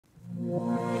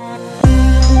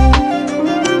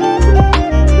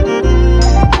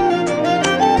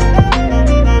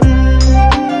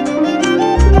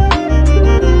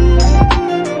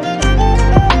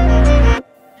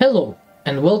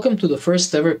to the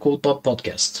first ever CodePub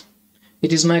podcast.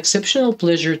 It is my exceptional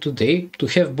pleasure today to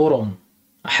have Boro on,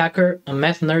 a hacker, a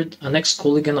math nerd, an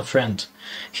ex-colleague and a friend.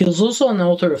 He is also an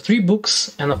author of 3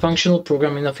 books and a functional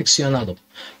programming aficionado.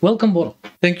 Welcome, Boro.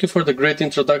 Thank you for the great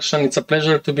introduction. It's a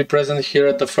pleasure to be present here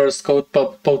at the first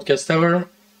CodePub podcast ever,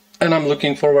 and I'm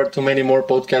looking forward to many more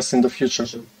podcasts in the future.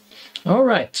 All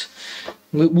right.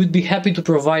 We'd be happy to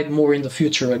provide more in the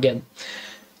future again.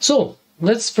 So,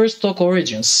 let's first talk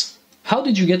origins. How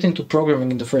did you get into programming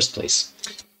in the first place?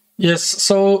 Yes,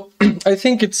 so I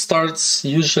think it starts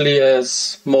usually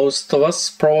as most of us,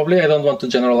 probably. I don't want to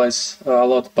generalize a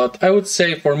lot, but I would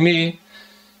say for me,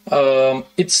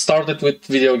 it started with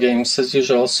video games as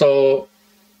usual. So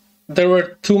there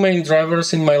were 2 main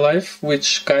drivers in my life,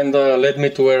 which kind of led me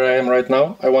to where I am right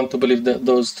now. I want to believe that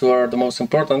those 2 are the most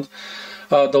important.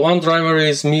 The one driver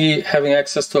is me having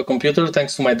access to a computer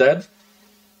thanks to my dad,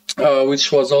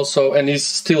 which was also, and is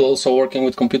still also working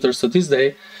with computers to this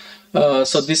day.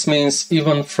 So this means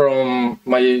even from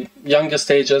my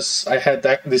youngest ages, I had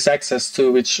this access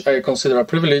to, which I consider a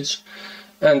privilege.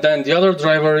 And then the other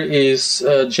driver is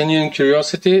genuine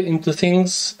curiosity into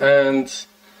things and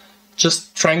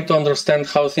just trying to understand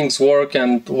how things work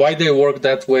and why they work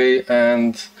that way,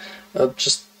 and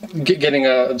just getting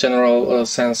a general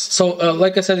sense. So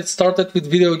like I said, it started with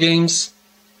video games.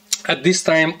 At this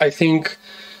time, I think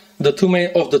the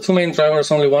two main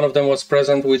drivers, only one of them was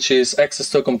present, which is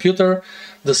access to a computer.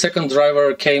 The second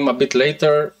driver came a bit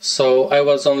later, so I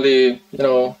was only,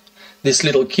 this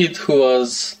little kid who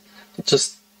was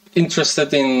just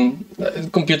interested in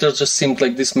computers. Just seemed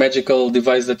like this magical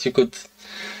device that you could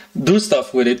do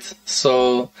stuff with it.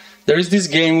 So there is this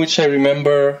game which I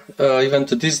remember even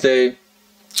to this day.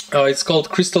 It's called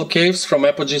Crystal Caves from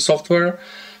Apogee Software,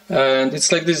 and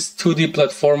it's like this 2D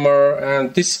platformer.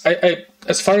 And this, I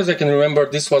as far as I can remember,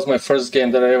 this was my first game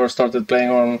that I ever started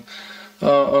playing on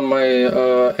my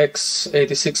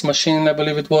x86 machine, I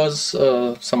believe it was,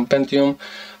 some Pentium,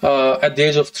 at the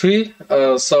age of 3.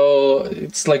 So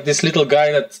it's like this little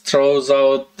guy that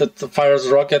fires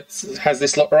rockets, has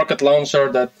this rocket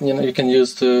launcher that you can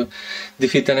use to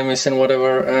defeat enemies and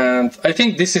whatever. And I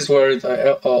think this is where it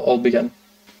all began.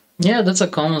 Yeah, that's a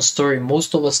common story.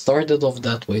 Most of us started off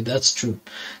that way. That's true.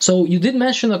 So you did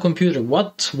mention a computer.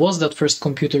 What was that first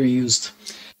computer you used?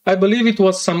 I believe it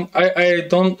was some. I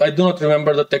do not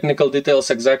remember the technical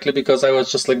details exactly, because I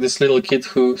was just like this little kid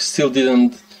who still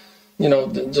didn't,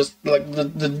 just like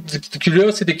the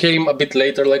curiosity came a bit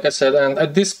later, like I said. And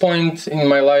at this point in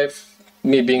my life,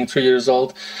 me being 3 years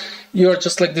old, you're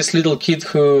just like this little kid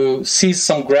who sees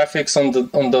some graphics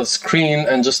on the screen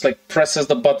and just like presses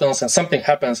the buttons and something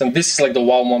happens, and this is like the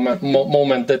wow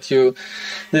moment that you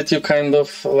kind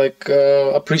of like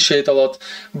appreciate a lot.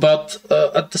 But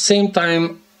at the same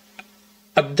time,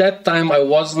 at that time, I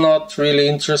was not really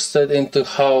interested into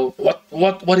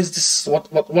what is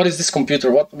this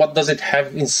computer? What does it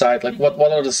have inside? Like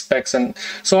what are the specs? And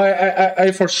so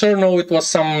I for sure know it was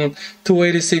some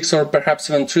 286 or perhaps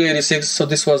even 386. So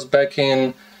this was back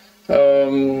in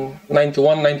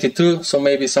 91, 92. So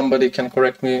maybe somebody can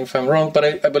correct me if I'm wrong,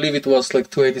 but I believe it was like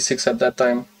 286 at that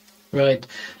time. Right.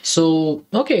 So,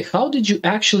 okay, how did you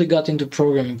actually got into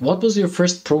programming? What was your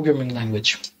first programming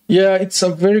language? Yeah, it's a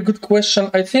very good question.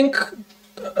 I think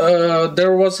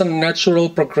there was a natural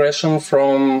progression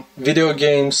from video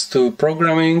games to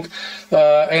programming.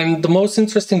 And the most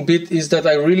interesting bit is that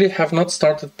I really have not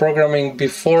started programming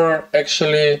before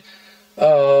actually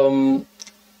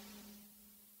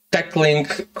tackling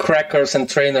crackers and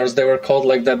trainers. They were called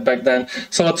like that back then.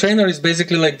 So a trainer is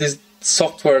basically like this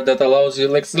software that allows you,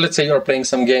 like, let's say you're playing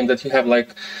some game that you have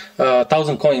like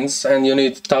 1,000 coins and you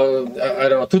need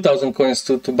 2,000 coins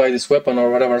to buy this weapon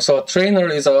or whatever. So a trainer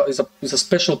is a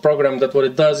special program that what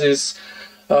it does is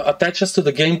attaches to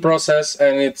the game process,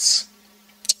 and it's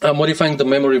modifying the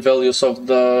memory values of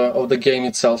the game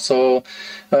itself. So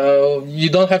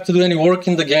you don't have to do any work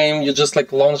in the game. You just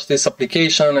like launch this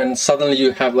application, and suddenly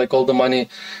you have like all the money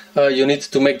you need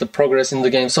to make the progress in the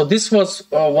game. So this was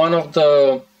one of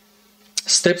the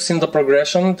steps in the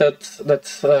progression that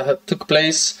took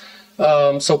place.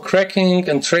 So cracking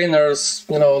and trainers,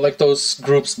 like those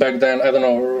groups back then, I don't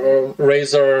know,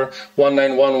 Razer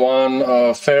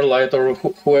 1911, Fairlight, or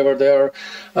whoever they are.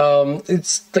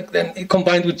 It's like then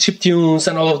combined with chiptunes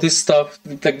and all of this stuff,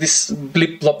 like this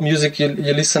blip blop music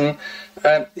you listen,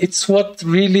 and it's what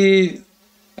really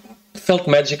felt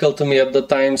magical to me at the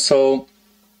time. So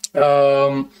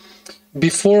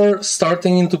before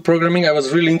starting into programming, I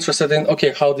was really interested in,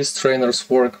 okay, how these trainers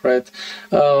work, right?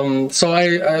 So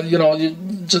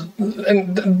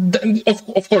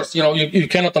of course, you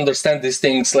cannot understand these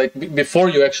things like before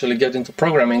you actually get into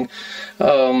programming.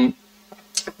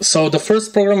 So the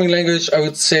first programming language, I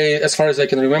would say, as far as I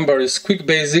can remember, is Quick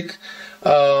Basic.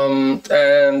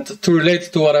 And to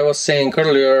relate to what I was saying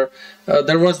earlier,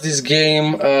 there was this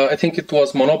game, I think it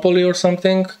was Monopoly or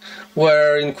something,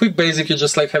 where in Quick Basic you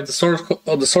just like have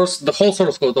the whole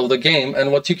source code of the game,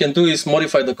 and what you can do is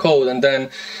modify the code, and then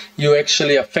you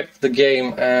actually affect the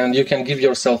game, and you can give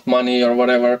yourself money or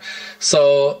whatever.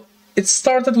 So it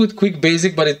started with Quick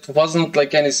Basic, but it wasn't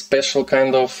like any special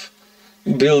kind of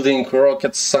building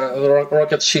rocket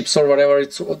ships or whatever.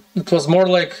 It was more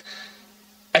like,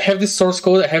 I have this source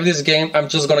code, I have this game, I'm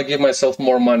just gonna give myself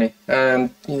more money,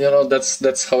 and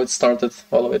that's how it started,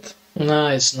 all of it.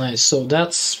 Nice. So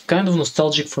that's kind of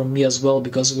nostalgic for me as well,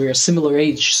 because we're a similar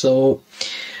age. So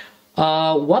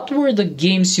what were the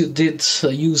games you did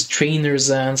use trainers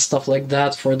and stuff like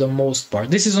that for the most part?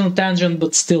 This is on a tangent,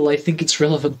 but still, I think it's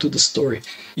relevant to the story.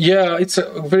 Yeah, it's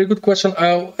a very good question.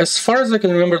 As far as I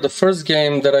can remember, the first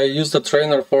game that I used a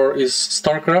trainer for is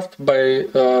StarCraft by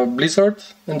Blizzard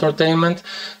Entertainment.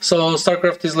 So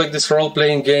StarCraft is like this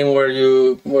role-playing game where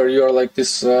you are like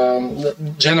this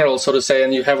general, so to say,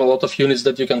 and you have a lot of units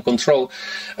that you can control.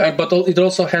 But it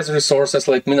also has resources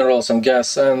like minerals and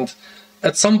gas. And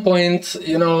at some point,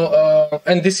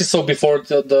 and this is so before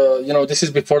this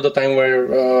is before the time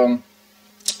where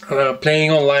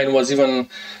playing online was even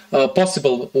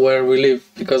possible where we live,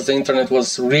 because the internet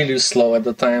was really slow at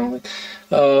the time.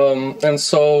 And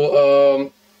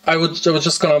so I was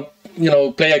just gonna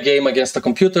play a game against a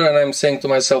computer, and I'm saying to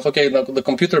myself, okay, now the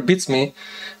computer beats me,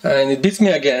 and it beats me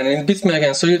again, and it beats me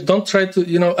again. So you don't try to,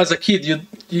 as a kid,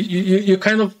 you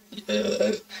kind of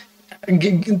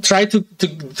try to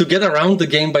get around the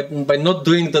game by not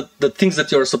doing the things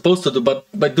that you're supposed to do, but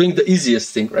by doing the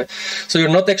easiest thing, right? So you're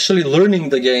not actually learning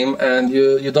the game, and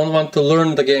you don't want to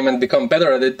learn the game and become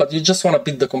better at it, but you just want to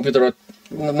beat the computer at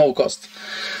no cost,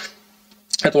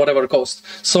 at whatever cost.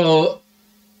 So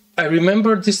I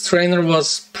remember this trainer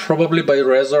was probably by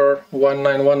Razor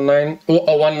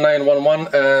 1911,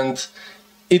 and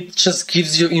it just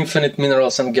gives you infinite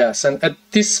minerals and gas. And at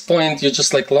this point, you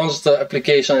just like launch the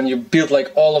application and you build like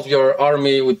all of your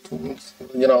army with,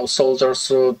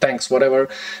 soldiers, tanks, whatever.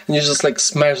 And you just like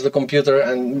smash the computer.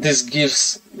 And this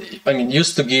used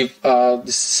to give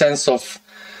this sense of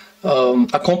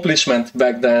accomplishment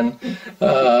back then.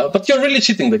 But you're really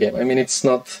cheating the game. I mean, it's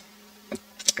not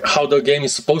how the game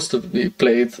is supposed to be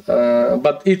played,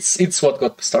 but it's what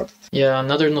got me started. Yeah,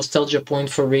 another nostalgia point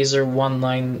for Razer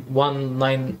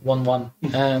 1911,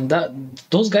 and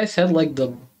those guys had like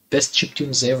the best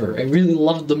chiptunes ever. I really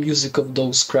loved the music of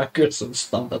those crackers and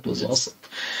stuff. That was awesome.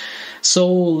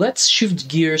 So let's shift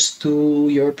gears to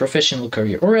your professional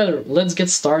career, or rather, let's get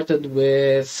started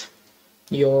with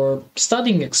your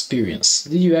studying experience.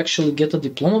 Did you actually get a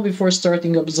diploma before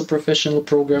starting up as a professional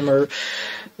programmer?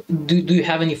 Do you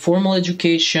have any formal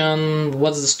education?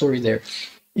 What's the story there?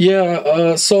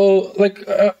 Yeah, so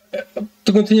to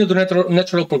continue the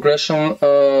natural progression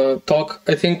talk,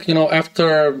 I think,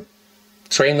 after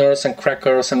trainers and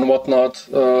crackers and whatnot,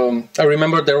 I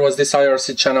remember there was this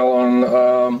IRC channel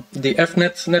on the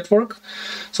FNet network.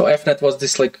 So FNet was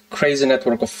this like crazy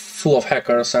network full of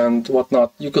hackers and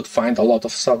whatnot. You could find a lot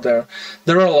of stuff there.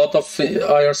 There were a lot of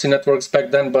IRC networks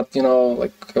back then, but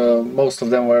most of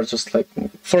them were just like,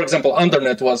 for example,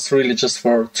 Undernet was really just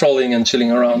for trolling and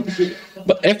chilling around.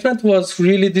 But FNet was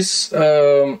really this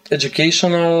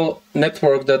educational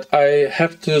network that I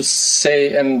have to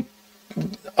say and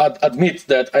admit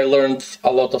that I learned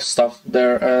a lot of stuff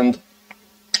there. And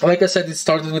like I said, it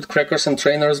started with crackers and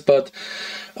trainers, but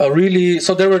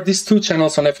so there were these two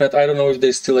channels on FNet. I don't know if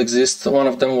they still exist. One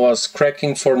of them was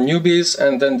cracking for newbies,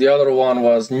 and then the other one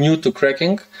was new to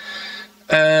cracking.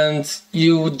 And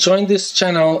you join this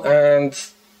channel and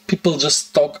people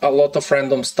just talk a lot of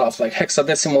random stuff like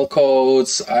hexadecimal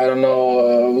codes, I don't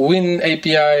know, Win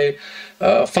API,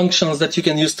 functions that you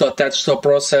can use to attach to a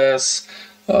process,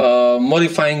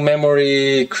 modifying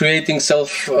memory, creating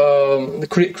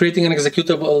creating an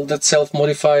executable that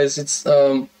self-modifies.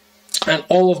 And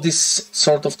all of these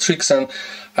sort of tricks. And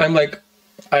I'm like,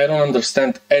 I don't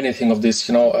understand anything of this,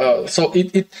 So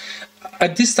it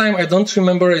at this time, I don't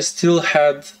remember I still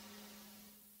had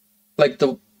like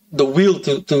the will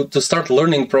to start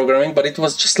learning programming, but it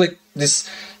was just like this.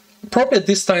 Probably at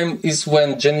this time is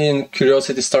when genuine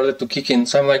curiosity started to kick in.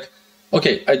 So I'm like,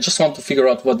 okay, I just want to figure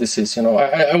out what this is.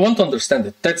 I want to understand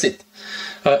it. That's it.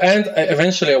 And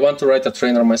eventually I want to write a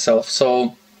trainer myself.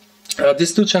 So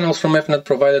these two channels from FNet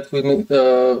provided with me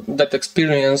that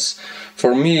experience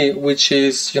for me, which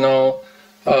is,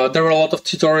 there were a lot of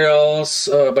tutorials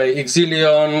by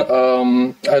Exilion,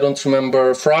 I don't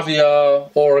remember, Fravia,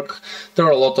 Orc. There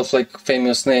are a lot of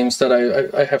famous names that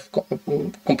I have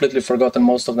completely forgotten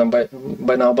most of them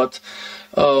by now. But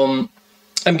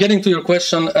I'm getting to your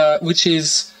question, which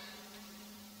is,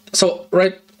 so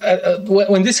right,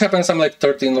 when this happens, I'm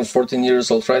 13 or 14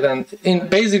 years old, right? And in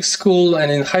basic school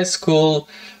and in high school,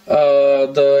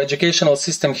 the educational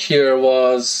system here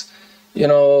was, you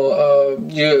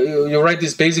write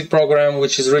this basic program,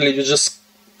 which is really, you just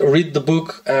read the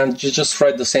book and you just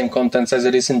write the same contents as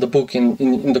it is in the book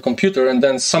in the computer, and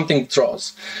then something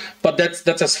draws. But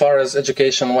that's as far as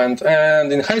education went.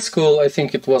 And in high school, I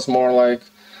think it was more like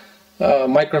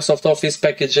Microsoft Office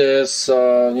packages,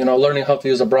 learning how to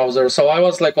use a browser. So I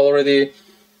was already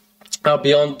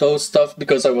beyond those stuff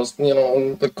because I was,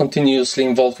 continuously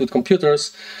involved with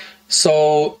computers.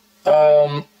 So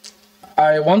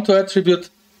I want to attribute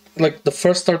the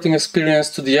first starting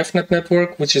experience to the FNet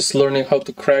network, which is learning how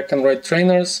to crack and write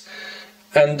trainers.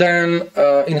 And then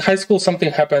in high school,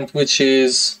 something happened, which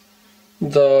is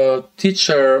the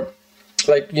teacher,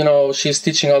 she's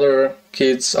teaching other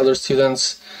kids, other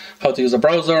students, how to use a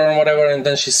browser or whatever, and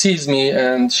then she sees me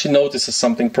and she notices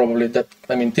something probably that,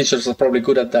 teachers are probably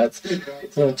good at that,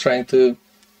 trying to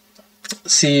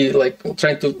see,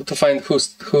 trying to find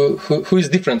who is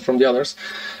different from the others.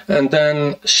 And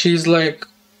then she's like,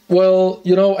 well,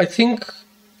 I think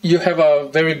you have a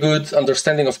very good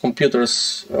understanding of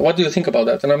computers. What do you think about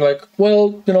that? And I'm like,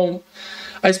 well,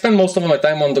 I spend most of my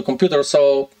time on the computer,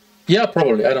 so yeah,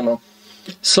 probably, I don't know.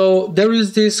 So there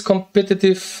is this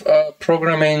competitive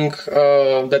programming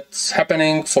that's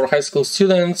happening for high school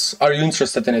students. Are you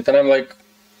interested in it? And I'm like,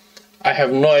 I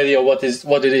have no idea what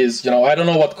it is. I don't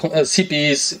know what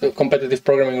CPE's competitive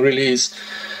programming really is.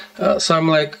 So I'm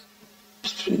like,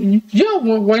 yeah,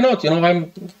 well, why not?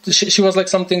 She was like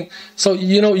something. So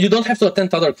you don't have to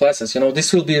attend other classes.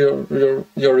 This will be your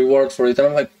reward for it. And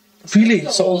I'm like, really?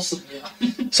 So awesome, yeah.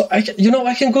 So I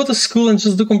can go to school and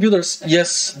just do computers.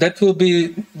 Yes, that will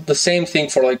be the same thing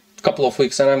for a couple of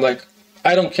weeks. And I'm like,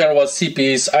 I don't care about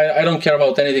CPs. I don't care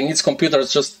about anything. It's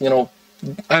computers. Just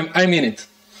I'm in it.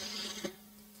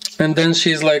 And then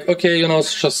she's like, okay,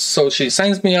 so she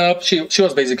signs me up. She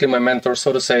was basically my mentor,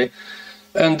 so to say.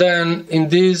 And then in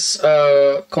this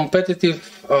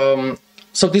competitive,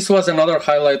 so this was another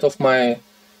highlight of my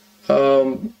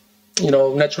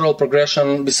natural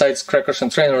progression besides crackers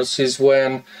and trainers, is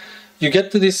when you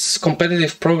get to this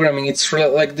competitive programming. It's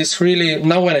this really,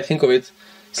 now when I think of it,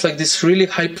 it's this really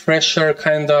high pressure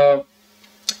kind of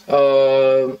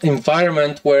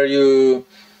environment where you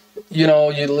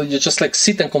just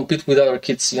sit and compete with other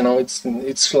kids.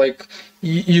 It's like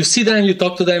you see them, you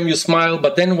talk to them, you smile,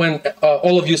 but then when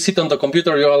all of you sit on the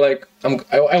computer, you're like,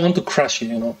 I want to crush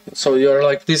you. So you're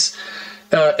like this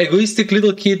egoistic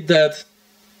little kid that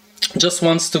just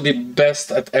wants to be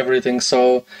best at everything.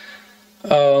 So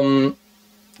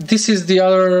this is the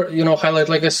other highlight,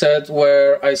 like I said,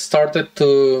 where I started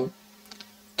to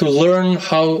learn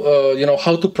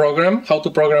how to program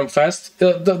fast.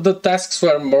 The tasks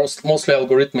were mostly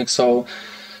algorithmic, so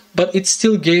but it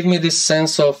still gave me this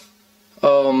sense of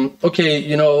okay,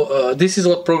 this is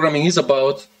what programming is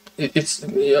about. It's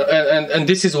and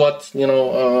this is what you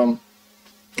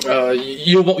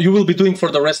will be doing for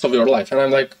the rest of your life. And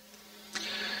I'm like,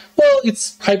 well,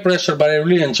 it's high pressure, but I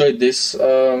really enjoyed this.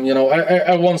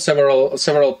 I won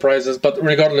several prizes, but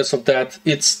regardless of that,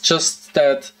 it's just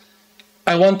that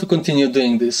I want to continue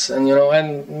doing this. And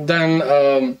and then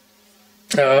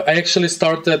I actually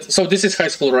started. So this is high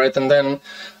school, right? And then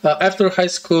after high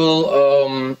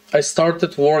school, I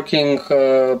started working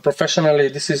professionally.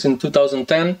 This is in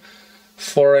 2010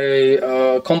 for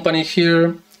a company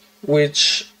here,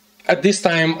 which at this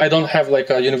time I don't have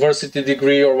a university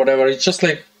degree or whatever. It's just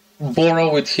Boro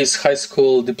with his high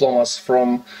school diplomas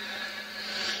from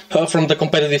the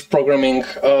competitive programming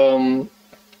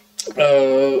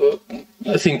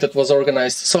thing that was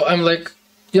organized. So I'm like,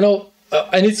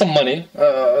 I need some money.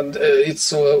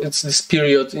 It's this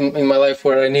period in my life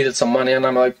where I needed some money, and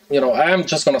I'm like, I'm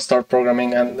just gonna start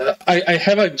programming. And I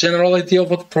have a general idea of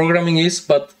what programming is,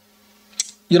 but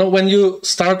when you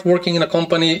start working in a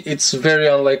company, it's very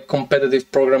unlike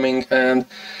competitive programming. And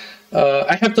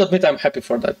I have to admit I'm happy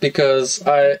for that, because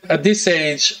at this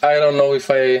age, I don't know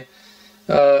if I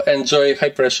enjoy high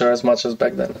pressure as much as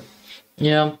back then.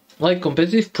 Yeah, like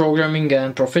competitive programming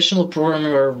and professional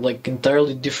programming are like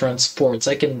entirely different sports.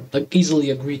 I can like easily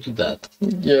agree to that.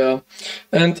 Yeah,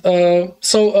 and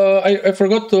I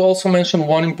forgot to also mention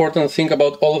one important thing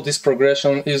about all of this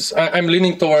progression is I'm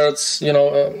leaning towards, you know,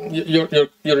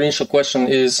 your initial question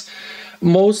is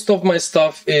most of my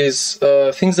stuff is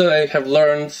things that I have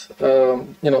learned,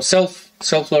 you know,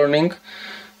 self learning.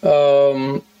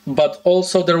 But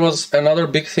also there was another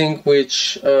big thing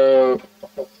which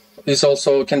is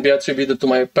also can be attributed to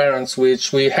my parents,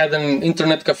 which we had an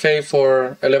internet cafe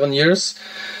for 11 years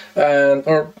and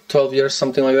or 12 years,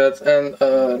 something like that. And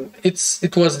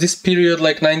it was this period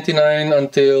like 99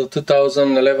 until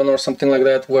 2011 or something like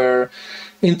that, where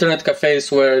internet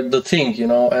cafes were the thing, you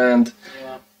know, and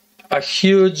a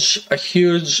huge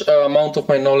amount of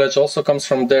my knowledge also comes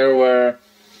from there, where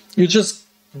you just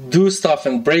do stuff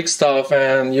and break stuff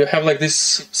and you have like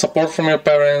this support from your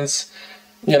parents,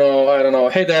 you know. I don't know,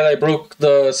 hey dad, I broke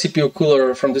the CPU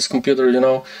cooler from this computer, you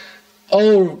know.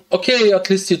 Oh, okay, at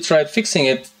least you tried fixing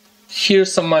it.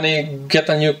 Here's some money, get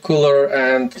a new cooler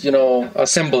and, you know,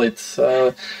 assemble it.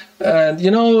 And, you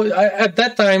know, at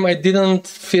that time I didn't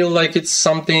feel like it's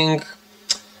something,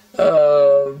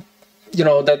 you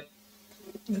know,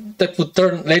 that would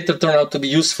later turn out to be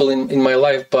useful in my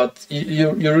life. But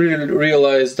you really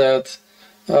realize that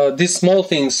these small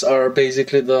things are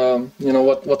basically the, you know,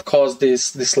 what caused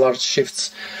these large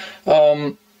shifts.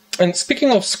 And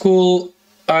speaking of school,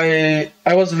 I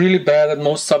was really bad at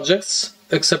most subjects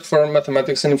except for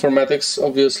mathematics and informatics,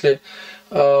 obviously.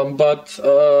 But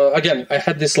again, I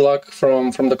had this luck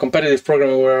from the competitive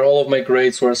programming where all of my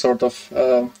grades were sort of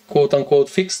quote unquote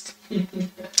fixed.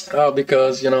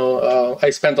 Because, you know, I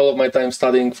spent all of my time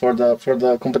studying for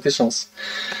the competitions.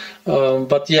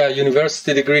 But yeah,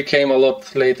 university degree came a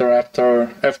lot later after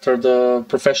the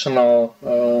professional.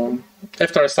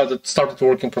 After I started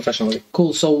working professionally.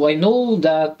 Cool. So I know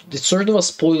that it's sort of a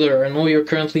spoiler. I know you're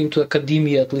currently into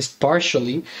academia, at least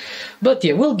partially. But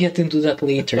yeah, we'll get into that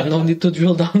later. No need to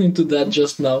drill down into that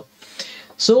just now.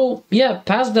 So yeah,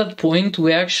 past that point,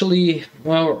 I actually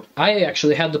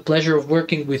had the pleasure of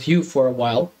working with you for a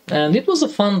while, and it was a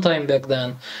fun time back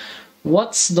then.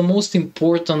 What's the most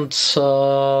important,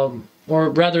 or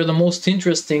rather the most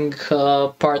interesting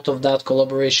part of that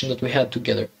collaboration that we had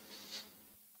together?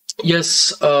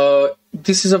 Yes,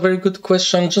 this is a very good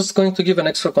question. Just going to give an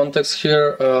extra context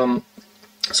here.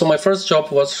 So my first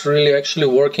job was really actually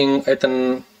working at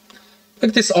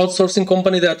like this outsourcing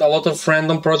company that a lot of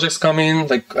random projects come in,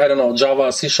 like, I don't know,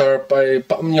 Java, C#,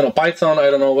 Python, I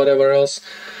don't know, whatever else.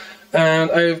 And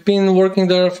I've been working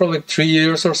there for like 3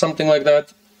 years or something like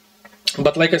that.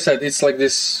 But like I said, it's like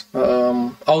this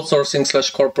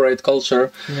outsourcing / corporate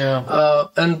culture. Yeah.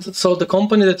 And so the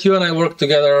company that you and I worked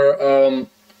together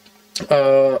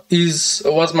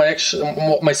was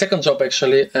my second job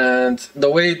actually. And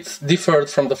the way it differed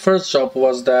from the first job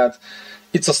was that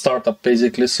it's a startup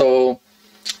basically. So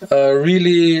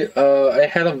really, I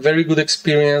had a very good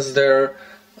experience there.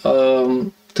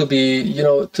 To be, you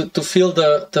know, to feel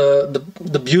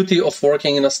the beauty of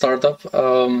working in a startup.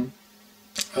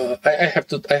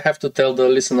 I have to tell the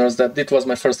listeners that it was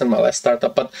my first and my last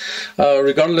startup. But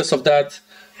regardless of that,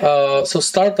 so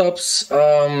startups,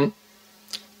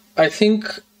 I think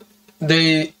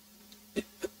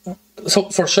so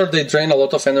for sure they drain a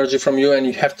lot of energy from you, and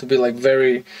you have to be like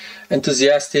very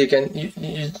enthusiastic, and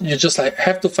you just like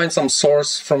have to find some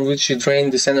source from which you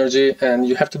drain this energy, and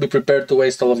you have to be prepared to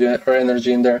waste all of your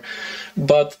energy in there.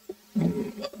 But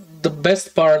the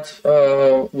best part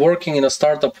working in a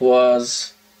startup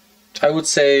was, I would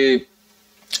say,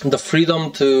 the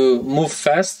freedom to move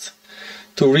fast,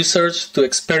 to research, to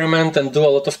experiment, and do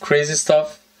a lot of crazy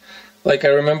stuff. Like I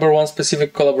remember one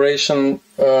specific collaboration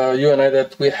you and I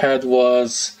that we had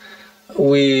was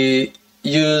we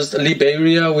used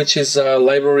libarea, which is a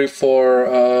library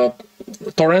for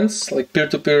torrents, like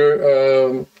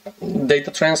peer-to-peer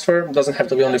data transfer. It doesn't have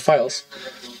to be only files.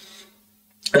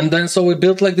 And then so we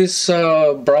built like this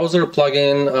browser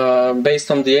plugin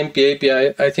based on the NP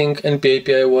API. I think NP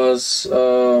API was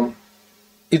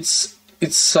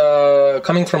it's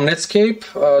coming from Netscape,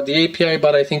 the API,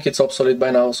 but I think it's obsolete by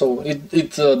now. So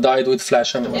it died with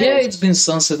Flash. And yeah, it's been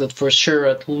sunsetted for sure,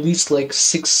 at least like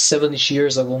 6-7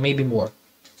 years ago, maybe more.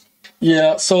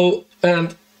 Yeah. So,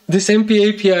 and this NP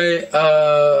API,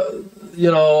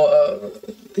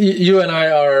 you and I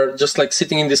are just like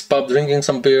sitting in this pub drinking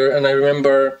some beer, and I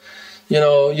remember,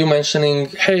 you mentioning,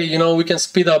 hey, we can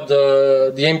speed up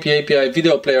the NP API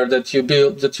video player that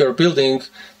you're building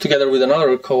together with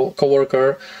another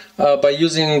coworker by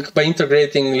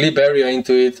integrating libarea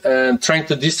into it and trying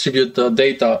to distribute the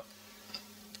data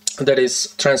that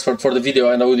is transferred for the video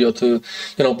and audio to,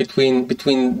 between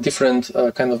different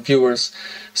kind of viewers.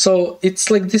 So it's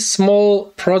like these small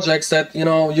projects that,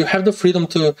 you have the freedom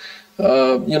to,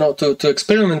 to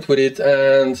experiment with it,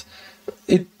 and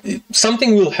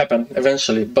something will happen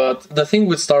eventually. But the thing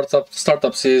with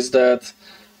startups is that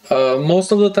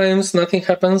most of the times nothing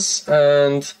happens,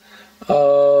 and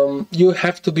you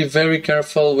have to be very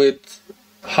careful with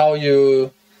how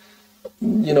you,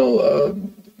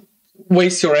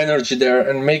 waste your energy there,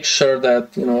 and make sure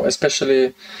that,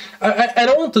 especially, I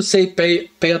don't want to say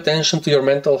pay attention to your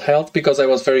mental health, because I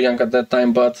was very young at that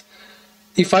time, but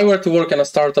if I were to work in a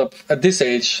startup at this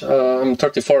age, I'm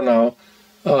 34 now,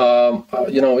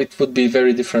 it would be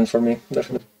very different for me,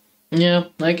 definitely. Yeah,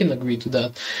 I can agree to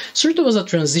that. Sort of as a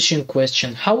transition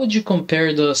question, how would you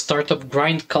compare the startup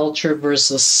grind culture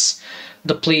versus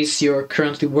the place you're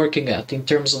currently working at, in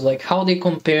terms of like how they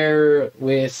compare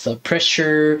with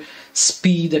pressure,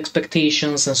 speed,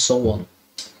 expectations, and so on?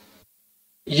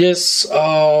 Yes,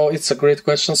 it's a great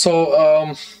question.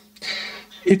 So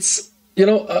it's,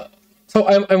 so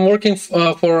I'm working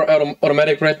for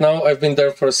Automattic right now. I've been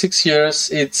there for 6 years.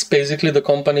 It's basically the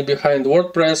company behind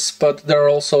WordPress, but there are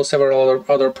also several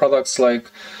other products like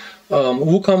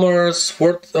WooCommerce,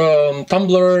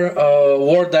 Tumblr,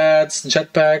 WordAds,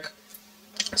 Jetpack.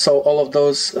 So all of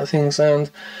those things. And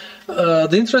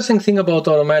the interesting thing about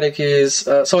Automattic is,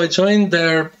 so I joined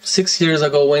there 6 years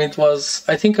ago when it was,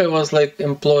 I think I was like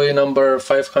employee number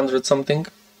 500 something.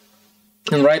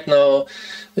 And right now,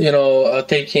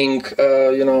 taking,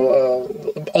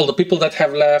 all the people that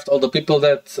have left, all the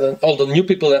new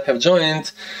people that have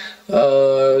joined,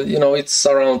 it's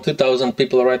around 2,000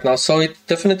 people right now. So it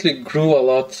definitely grew a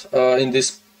lot in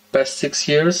these past 6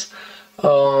 years.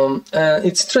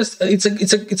 It's interesting.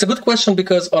 It's a good question,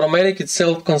 because Automattic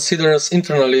itself considers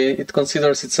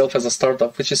itself as a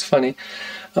startup, which is funny.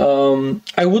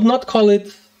 I would not call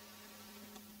it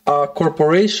a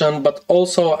corporation, but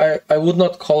also I would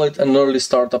not call it an early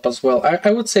startup as well.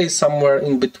 I would say somewhere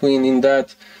in between in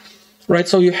that, right?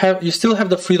 So you still have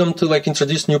the freedom to like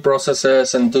introduce new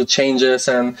processes and do changes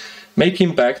and make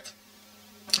impact.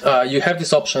 You have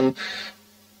this option,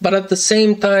 but at the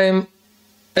same time,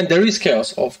 and there is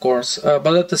chaos, of course,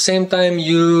 but at the same time,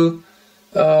 you're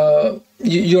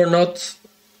not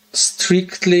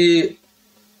strictly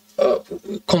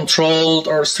controlled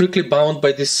or strictly bound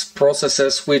by these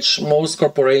processes, which most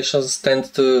corporations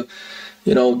tend to,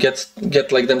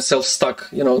 get like themselves stuck.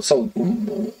 So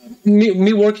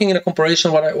me working in a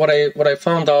corporation, what I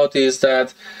found out is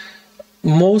that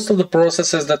most of the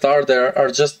processes that are there are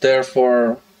just there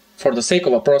for the sake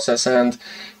of a process, and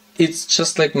it's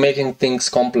just like making things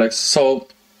complex. So,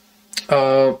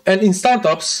 and in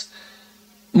startups,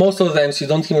 most of the times you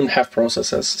don't even have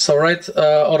processes. So, right,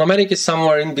 Automattic is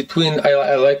somewhere in between.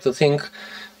 I like to think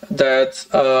that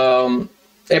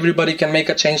everybody can make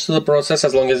a change to the process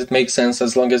as long as it makes sense,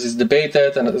 as long as it's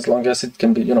debated, and as long as it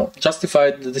can be,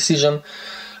 justified, the decision.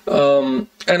 And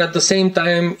at the same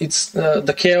time, it's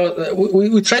the chaos.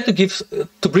 We try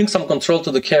to bring some control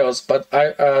to the chaos, but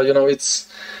it's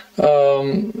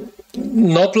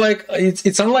not like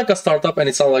it's unlike a startup, and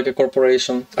it's unlike a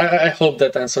corporation. I hope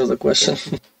that answers the question.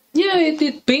 Yeah,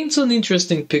 it paints an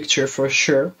interesting picture for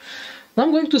sure. Now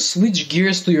I'm going to switch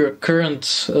gears to your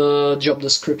current job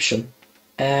description.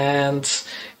 And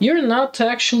you're not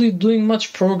actually doing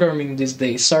much programming these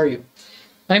days, are you?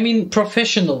 I mean,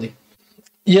 professionally.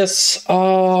 Yes,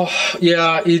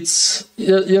 yeah, it's,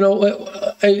 when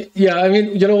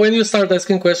you start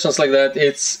asking questions like that,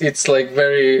 it's like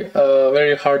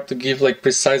very hard to give like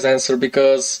precise answer,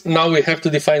 because now we have to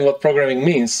define what programming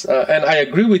means. And I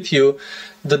agree with you,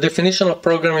 the definition of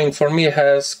programming for me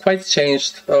has quite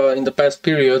changed in the past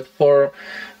period. For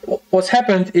what's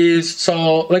happened is,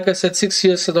 so like I said, 6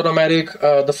 years at Automattic,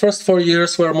 the first 4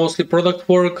 years were mostly product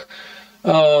work,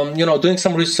 doing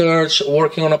some research,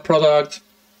 working on a product,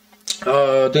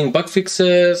 doing bug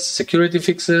fixes, security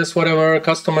fixes, whatever.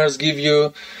 Customers give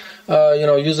you,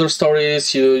 user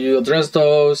stories, you address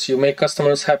those, you make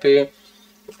customers happy.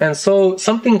 And so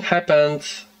something happened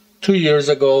 2 years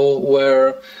ago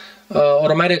where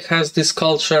Automattic has this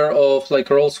culture of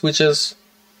like role switches.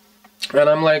 And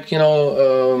I'm like,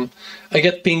 I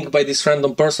get pinged by this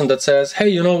random person that says,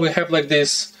 hey, we have like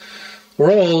this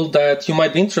role that you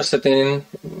might be interested in.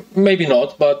 Maybe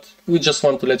not, but we just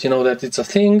want to let you know that it's a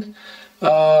thing.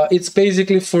 It's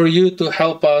basically for you to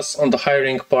help us on the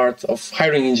hiring part of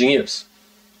hiring engineers.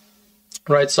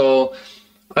 Right? So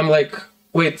I'm like,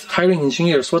 wait, hiring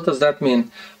engineers, what does that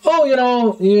mean? Oh,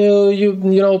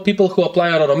 you people who apply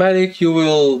at Automattic, you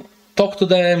will talk to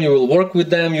them, you will work with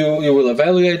them, you will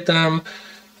evaluate them.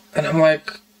 And I'm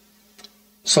like,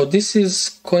 so this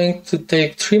is going to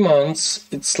take 3 months.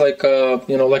 It's like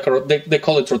they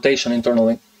call it rotation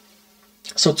internally.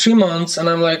 So 3 months, and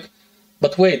I'm like,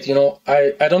 but wait,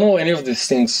 I don't know any of these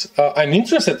things. I'm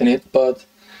interested in it, but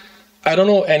I don't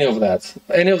know any of that,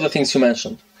 any of the things you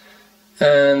mentioned.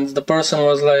 And the person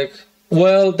was like,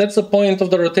 well, that's the point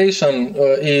of the rotation,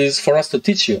 is for us to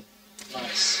teach you.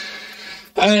 Nice.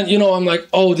 And, I'm like,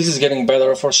 oh, this is getting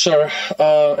better for sure.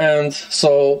 And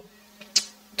so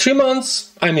 3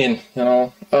 months, I'm in,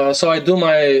 so I do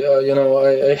my,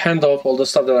 I hand off all the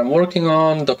stuff that I'm working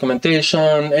on,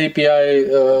 documentation, API,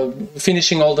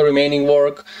 finishing all the remaining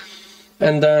work.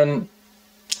 And then,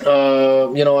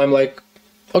 I'm like,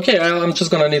 okay, I'm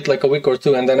just going to need like a week or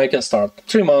two, and then I can start.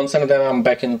 3 months, and then I'm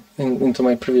back into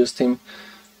my previous team.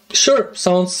 Sure,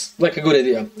 sounds like a good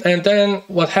idea. And then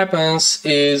what happens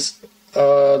is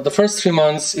the first 3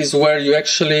 months is where you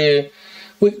actually,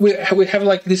 we have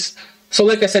like this. So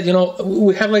like I said,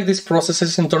 we have like these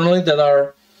processes internally that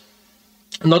are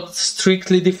not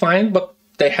strictly defined, but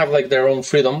they have like their own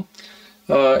freedom,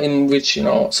 in which,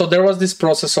 so there was this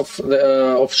process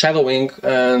of shadowing,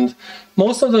 and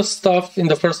most of the stuff in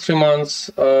the first 3 months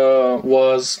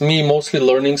was me mostly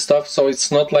learning stuff. So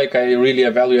it's not like I really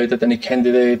evaluated any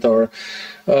candidate or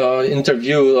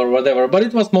interviewed or whatever, but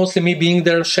it was mostly me being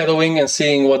there, shadowing and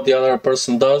seeing what the other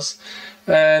person does.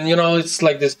 And, it's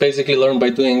like this basically learn by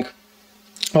doing,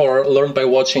 or learn by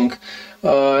watching,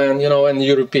 and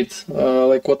you repeat,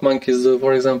 like what monkeys do,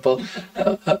 for example.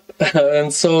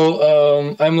 And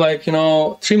so I'm like,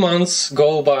 3 months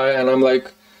go by, and I'm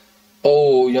like,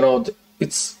 oh,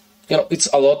 it's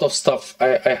a lot of stuff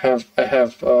I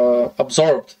have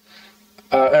absorbed.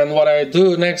 And what I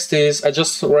do next is I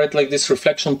just write like this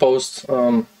reflection post.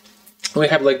 We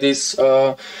have like this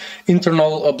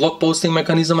internal blog posting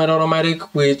mechanism at Automattic,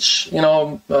 which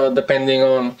depending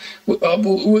on we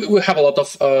have a lot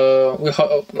of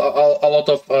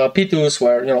P2s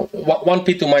where one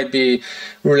P2 might be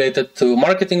related to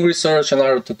marketing research,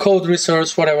 another to code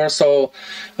research, whatever. So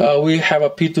we have a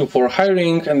P2 for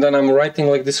hiring, and then I'm writing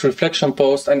like this reflection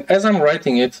post. And as I'm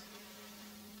writing it,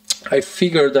 I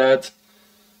figure that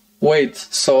wait,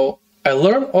 so I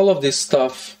learned all of this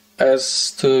stuff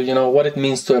as to what it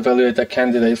means to evaluate a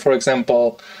candidate. For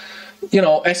example,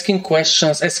 asking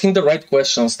questions, asking the right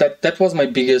questions. That was my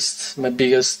biggest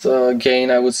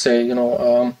gain, I would say.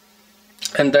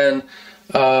 And then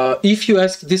if you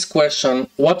ask this question,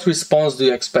 what response do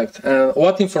you expect, and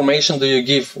what information do you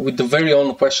give with the very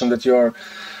own question that you are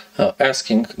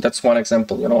asking? That's one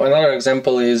example. Another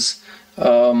example is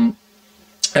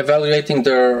evaluating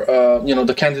their,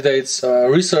 the candidates'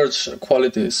 research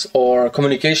qualities or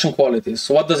communication qualities.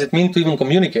 What does it mean to even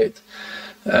communicate?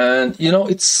 And,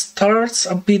 it starts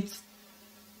a bit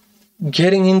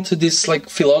getting into this like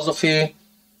philosophy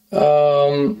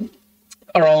around,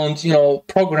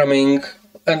 programming,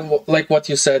 and like what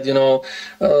you said,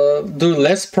 do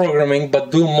less programming,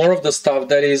 but do more of the stuff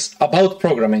that is about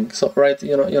programming. So, right,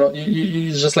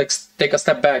 you just like take a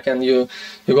step back, and you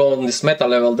go on this meta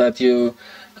level that you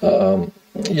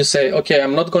say, okay,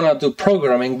 I'm not gonna do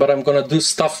programming, but I'm gonna do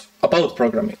stuff about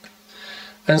programming.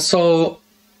 And so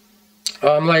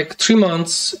I'm like 3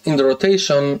 months in the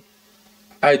rotation.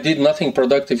 I did nothing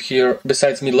productive here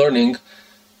besides me learning.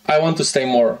 I want to stay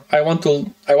more. I want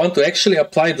to actually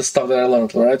apply the stuff that I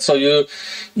learned, right? So you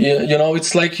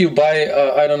it's like you buy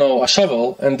a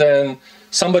shovel, and then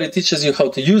somebody teaches you how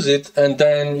to use it, and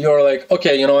then you're like,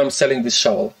 okay, I'm selling this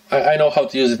shovel. I know how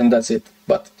to use it, and that's it.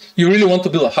 But you really want to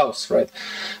build a house, right?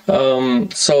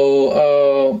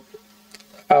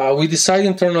 We decided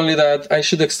internally that I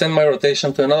should extend my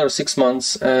rotation to another 6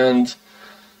 months, and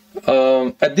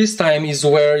at this time is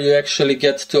where you actually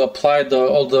get to apply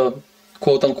all the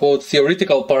quote-unquote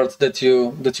theoretical part that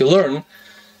you learn,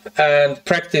 and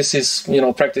practice is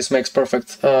practice makes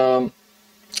perfect.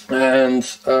 And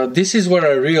this is where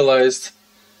I realized,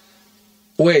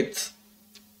 wait,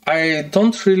 I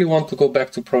don't really want to go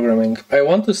back to programming. I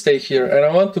want to stay here, and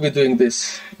I want to be doing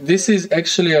this. This is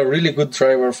actually a really good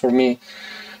driver for me.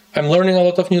 I'm learning a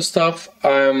lot of new stuff.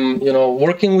 I'm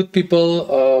working with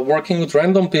people, working with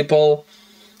random people,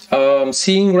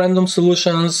 seeing random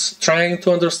solutions, trying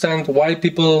to understand why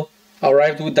people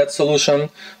arrived with that solution,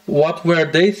 what were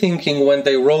they thinking when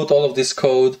they wrote all of this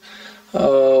code,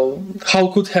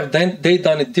 how could have they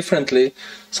done it differently.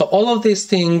 So all of these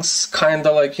things kind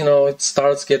of like, it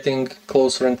starts getting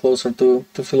closer and closer to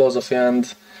philosophy. And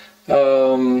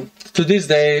to this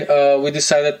day, we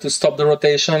decided to stop the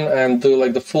rotation and do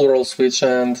like the full role switch.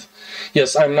 And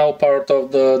yes, I'm now part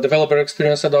of the developer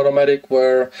experience at Automattic.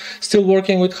 We're still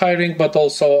working with hiring, but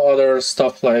also other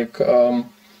stuff like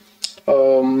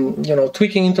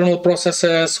tweaking internal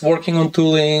processes, working on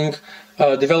tooling,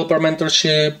 developer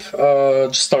mentorship.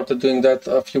 Just started doing that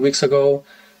a few weeks ago.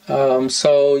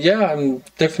 So yeah, I'm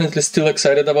definitely still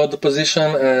excited about the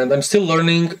position, and I'm still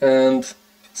learning, and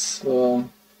it's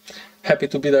happy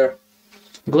to be there.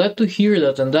 Glad to hear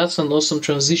that, and that's an awesome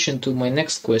transition to my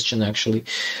next question, actually.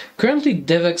 Currently,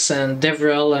 DevEx and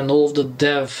DevRel and all of the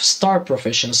dev star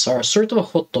professions are sort of a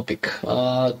hot topic.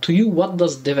 To you, what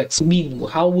does DevEx mean?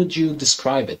 How would you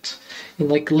describe it? In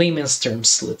like layman's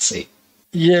terms, let's say.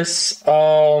 Yes,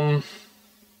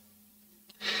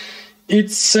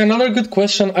 it's another good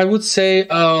question. I would say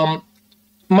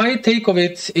my take of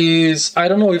it is, I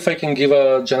don't know if I can give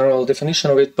a general definition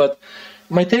of it, but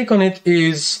my take on it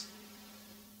is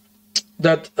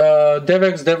that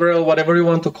DevEx, DevRel, whatever you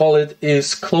want to call it,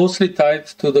 is closely tied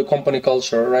to the company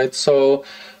culture, right? So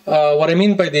what I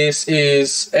mean by this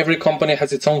is every company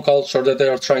has its own culture that they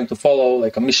are trying to follow,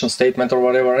 like a mission statement or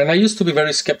whatever. And I used to be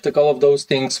very skeptical of those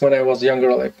things when I was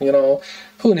younger, like,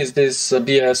 who needs this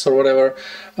BS or whatever.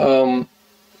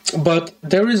 But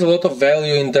there is a lot of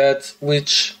value in that,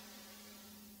 which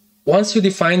once you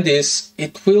define this,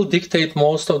 it will dictate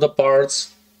most of the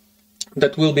parts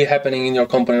that will be happening in your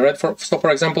company, right? So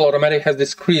for example, Automattic has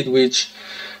this creed, which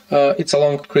it's a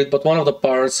long creed, but one of the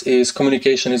parts is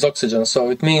communication is oxygen. So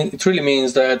it really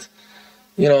means that,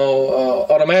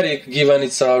 Automattic, given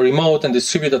it's a remote and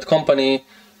distributed company,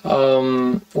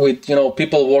 with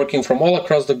people working from all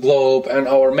across the globe, and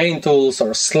our main tools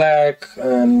are Slack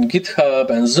and GitHub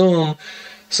and Zoom.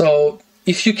 So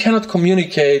if you cannot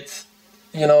communicate,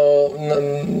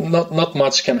 not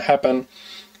much can happen.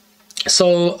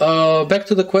 So back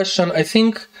to the question, I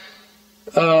think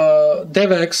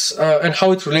DevEx and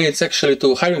how it relates actually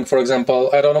to hiring, for example.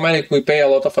 At Automattic, we pay a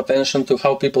lot of attention to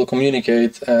how people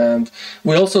communicate, and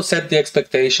we also set the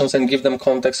expectations and give them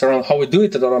context around how we do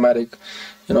it at Automattic.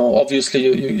 Obviously,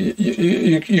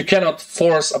 you cannot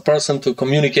force a person to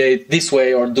communicate this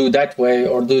way or do that way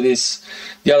or do this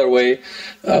the other way,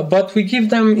 but we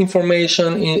give them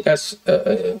information as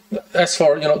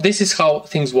for this is how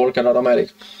things work at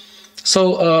Automattic.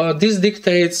 So this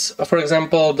dictates, for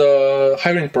example, the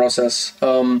hiring process.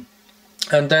 And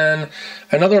then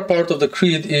another part of the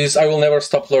creed is I will never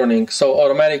stop learning. So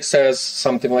Automattic says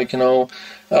something like, we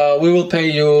will pay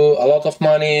you a lot of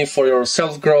money for your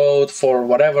self-growth, for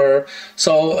whatever.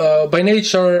 So by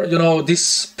nature,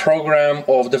 this program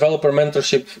of developer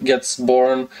mentorship gets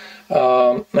born.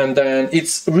 And then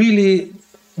it's really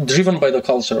driven by the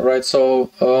culture, right? So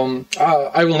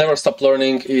I will never stop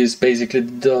learning is basically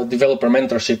the developer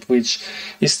mentorship, which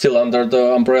is still under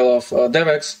the umbrella of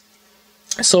DevEx.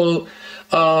 So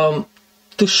to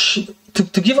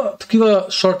give a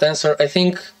short answer, I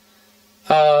think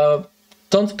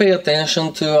don't pay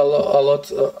attention to a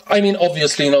lot. I mean,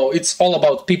 obviously, it's all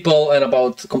about people and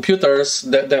about computers,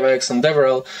 DevEx and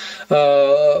DevRel.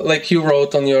 Like you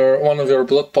wrote on one of your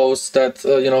blog posts that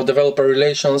developer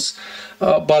relations.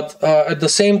 But at the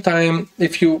same time,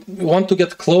 if you want to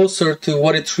get closer to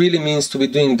what it really means to be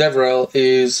doing DevRel,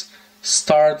 is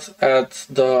start at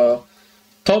the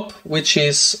top, which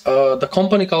is the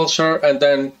company culture, and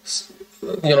then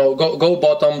go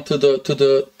bottom to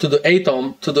the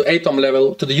atom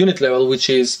level, to the unit level, which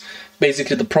is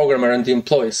basically the programmer and the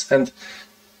employees. And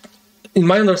in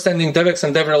my understanding, DevEx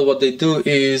and DevRel, what they do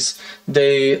is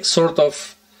they sort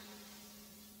of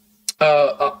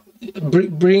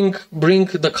bring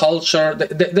the culture.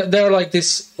 They're like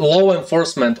this law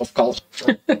enforcement of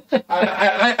culture.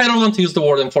 I don't want to use the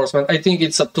word enforcement. I think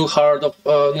it's too harsh of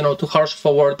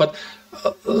a word, but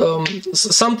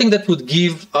something that would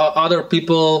give other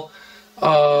people,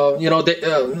 So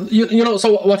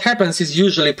what happens is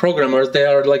usually programmers, they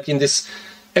are like in this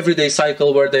everyday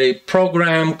cycle where they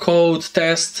program, code,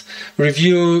 test,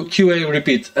 review, QA,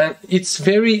 repeat, and it's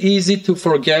very easy to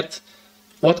forget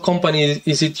what company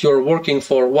is it you're working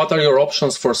for, what are your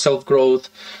options for self-growth,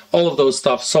 all of those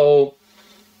stuff. So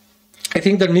I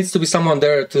think there needs to be someone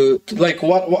there to like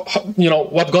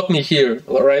what got me here,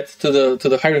 right? To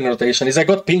the hiring rotation is I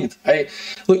got pinged.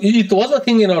 It was a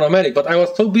thing in Automattic, but I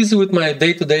was so busy with my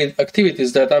day-to-day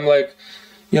activities that I'm like,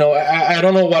 I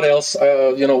don't know what else,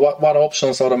 what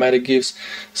options Automattic gives.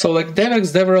 So like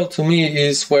DevEx, DevRel to me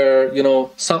is where,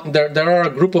 there are a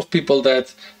group of people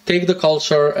that take the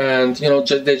culture and,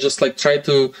 they just like try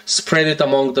to spread it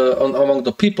among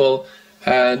the people.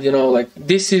 And,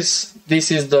 this is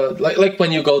the, like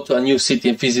when you go to a new city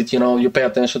and visit, you pay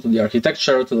attention to the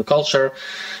architecture, to the culture.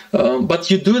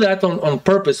 But you do that on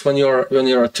purpose when you're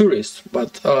a tourist.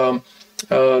 But,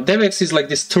 DevEx is like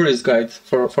this tourist guide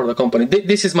for the company.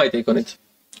 This is my take on it.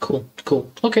 Cool, cool.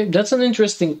 Okay, that's an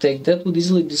interesting take. That would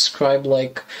easily describe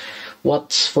like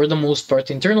what, for the most part,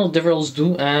 internal DevRels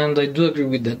do, and I do agree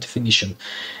with that definition.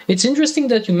 It's interesting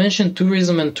that you mentioned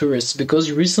tourism and tourists because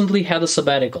you recently had a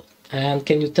sabbatical. And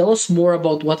can you tell us more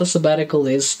about what a sabbatical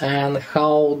is and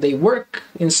how they work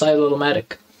inside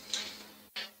Automattic?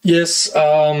 Yes.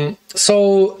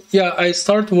 So yeah, I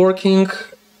started working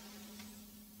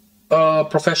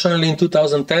professionally in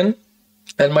 2010,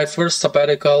 and my first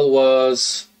sabbatical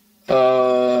was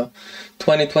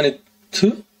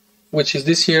 2022, which is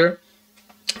this year.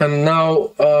 And now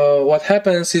what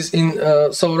happens is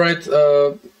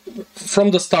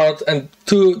from the start and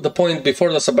to the point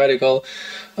before the sabbatical,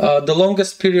 the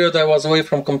longest period I was away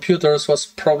from computers was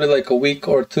probably like a week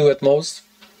or two at most.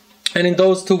 And in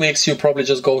those 2 weeks, you probably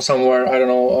just go somewhere, I don't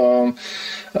know,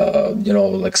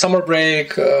 like summer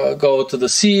break, go to the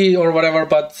sea or whatever.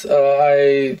 But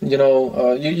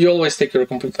you always take your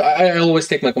computer. I always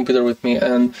take my computer with me,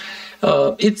 and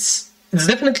it's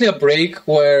definitely a break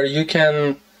where you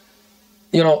can,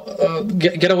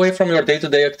 get away from your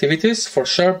day-to-day activities for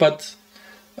sure. But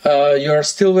you're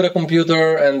still with a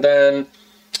computer, and then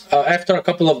after a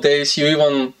couple of days,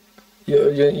 you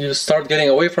start getting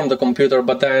away from the computer,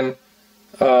 but then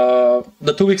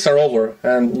the 2 weeks are over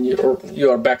and you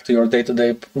are back to your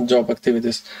day-to-day job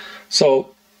activities.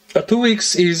 So 2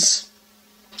 weeks is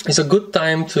a good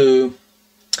time to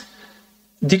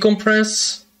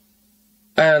decompress,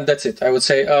 and that's it. I would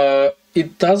say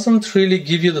it doesn't really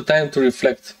give you the time to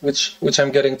reflect, which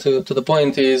I'm getting to the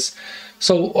point is.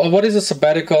 So what is a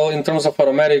sabbatical in terms of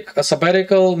Automattic? A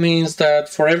sabbatical means that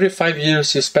for every 5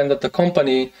 years you spend at the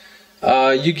company,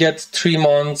 you get 3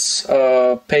 months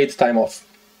paid time off.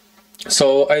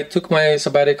 So I took my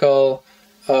sabbatical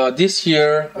this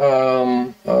year,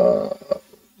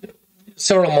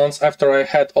 several months after I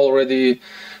had already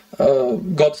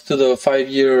got to the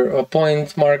 5-year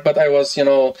point mark, but I was,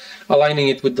 aligning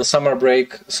it with the summer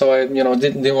break. So I,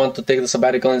 didn't want to take the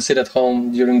sabbatical and sit at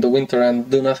home during the winter and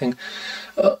do nothing.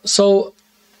 So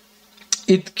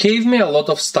it gave me a lot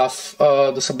of stuff,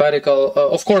 the sabbatical.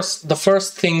 Of course, the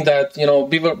first thing that,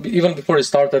 even before it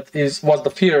started was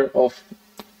the fear of,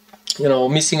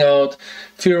 missing out,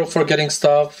 fear of forgetting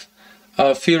stuff,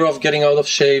 fear of getting out of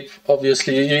shape.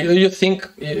 Obviously, you think,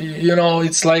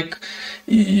 it's like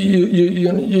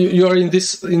you are in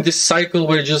this cycle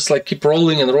where you just like keep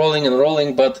rolling and rolling and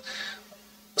rolling, but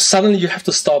suddenly you have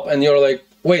to stop and you're like,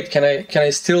 wait, can I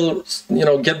still,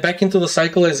 get back into the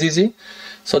cycle as easy?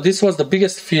 So this was the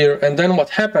biggest fear. And then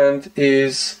what happened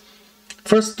is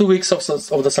first 2 weeks of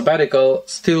the sabbatical,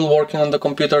 still working on the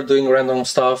computer, doing random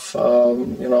stuff,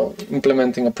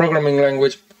 implementing a programming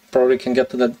language, probably can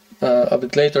get to that a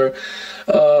bit later,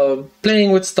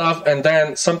 playing with stuff. And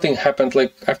then something happened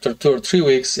like after 2 or 3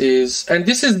 weeks and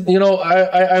this is,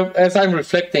 I as I'm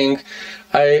reflecting,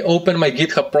 I opened my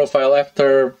GitHub profile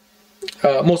after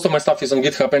most of my stuff is on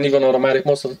GitHub, and even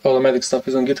most of Automattic stuff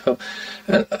is on GitHub.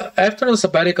 And after the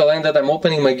sabbatical ended, I'm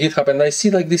opening my GitHub and I see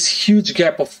like this huge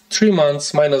gap of 3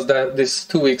 months minus this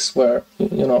 2 weeks where,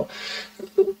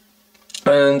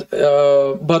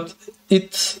 but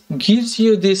it gives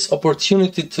you this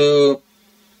opportunity to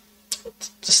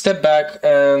step back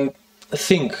and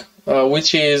think,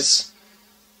 which is,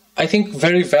 I think,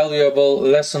 very valuable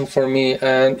lesson for me.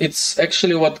 And it's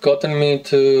actually what gotten me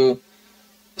to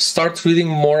start reading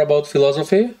more about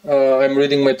philosophy. I'm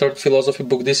reading my 3rd philosophy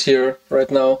book this year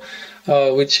right now,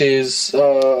 which is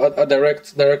a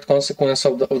direct consequence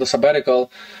of the sabbatical.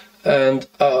 And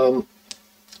I'm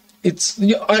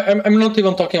not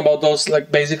even talking about those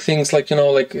like basic things like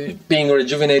like being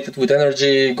rejuvenated with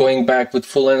energy, going back with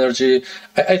full energy.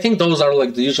 I think those are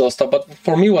like the usual stuff. But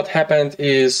for me, what happened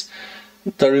is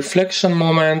the reflection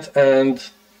moment and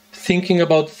thinking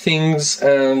about things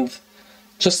and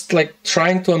just like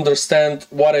trying to understand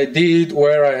what I did,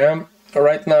 where I am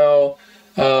right now,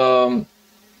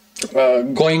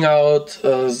 going out,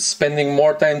 spending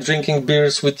more time drinking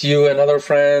beers with you and other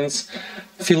friends,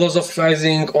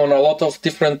 philosophizing on a lot of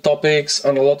different topics,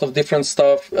 on a lot of different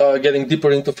stuff, getting deeper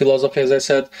into philosophy, as I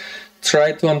said,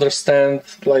 try to understand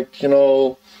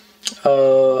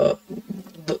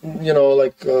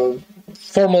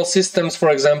formal systems, for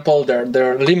example,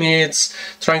 their limits,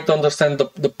 trying to understand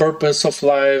the purpose of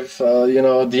life,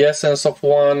 the essence of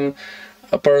one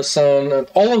person, and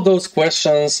all of those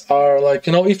questions are like,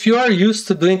 if you are used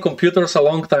to doing computers a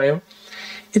long time,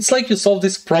 it's like you solve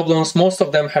these problems. Most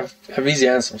of them have easy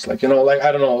answers, like, I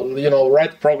don't know,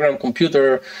 write program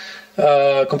computer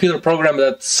program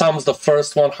that sums the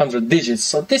first 100 digits.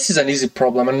 So this is an easy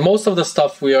problem, and most of the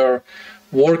stuff we are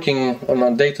working on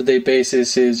a day-to-day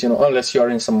basis is, unless you are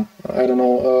in some, I don't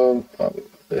know,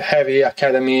 heavy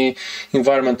academy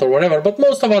environment or whatever, but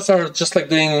most of us are just like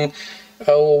doing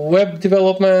web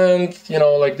development,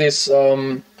 like this,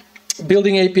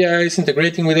 building APIs,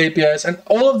 integrating with APIs, and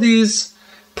all of these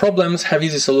problems have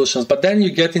easy solutions. But then you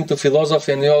get into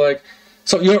philosophy and you're like,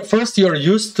 so you're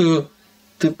used to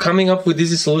coming up with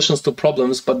easy solutions to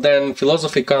problems, but then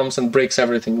philosophy comes and breaks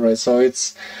everything, right? So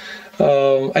it's,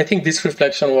 I think this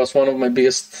reflection was one of my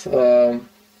biggest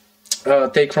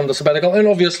take from the sabbatical. And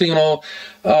obviously,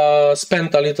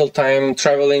 spent a little time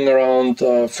traveling around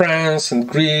France and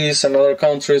Greece and other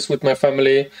countries with my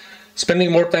family.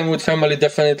 Spending more time with family,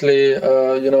 definitely,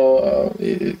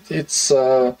 it's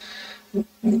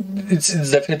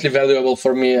definitely valuable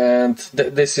for me, and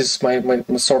this is my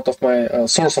sort of my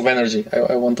source of energy.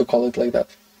 I want to call it like that.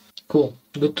 Cool,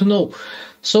 good to know.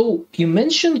 So you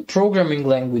mentioned programming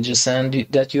languages and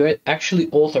that you actually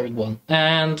authored one,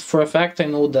 and for a fact I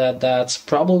know that that's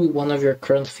probably one of your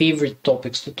current favorite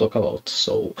topics to talk about.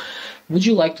 So would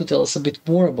you like to tell us a bit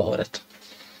more about it?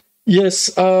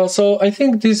 Yes, so I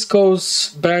think this goes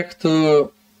back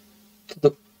to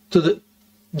the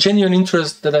genuine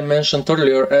interest that I mentioned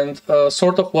earlier, and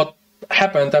sort of what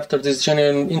happened after this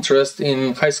genuine interest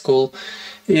in high school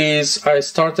is I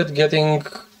started getting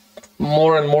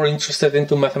more and more interested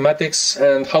into mathematics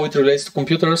and how it relates to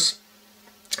computers.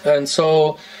 And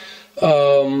so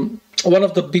one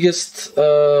of the biggest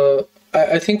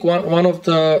I think one of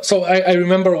the, so I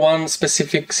remember one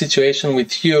specific situation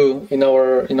with you in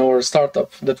our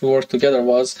startup that we worked together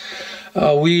was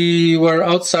we were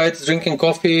outside drinking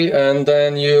coffee, and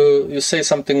then you say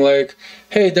something like,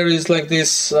 hey, there is like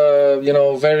this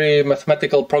very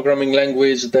mathematical programming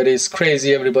language that is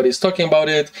crazy, everybody's talking about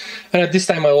it. And at this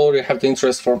time I already have the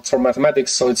interest for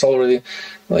mathematics, so it's already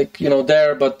like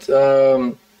there. But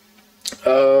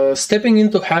stepping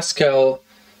into Haskell,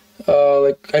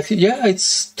 I think,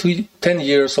 it's 10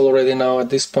 years already now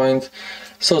at this point.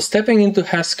 So stepping into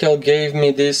Haskell gave me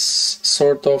this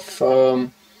sort of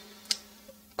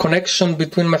connection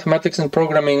between mathematics and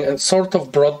programming, and sort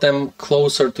of brought them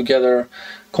closer together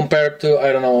compared to,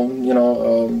 I don't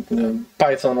know,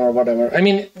 Python or whatever. I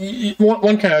mean,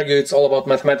 one can argue it's all about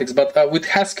mathematics, but with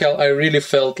Haskell, I really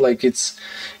felt like it's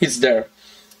there.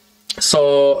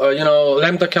 So,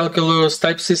 lambda calculus,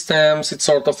 type systems, it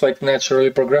sort of like naturally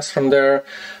progressed from there.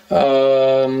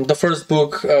 The first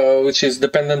book, which is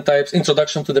Dependent Types,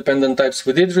 Introduction to Dependent Types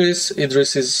with Idris.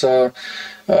 Idris is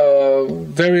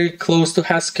very close to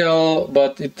Haskell,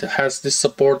 but it has this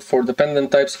support for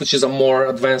dependent types, which is a more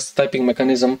advanced typing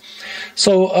mechanism.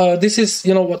 So this is,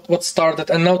 what started.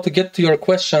 And now to get to your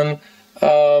question,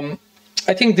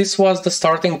 I think this was the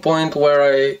starting point where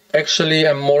I actually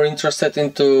am more interested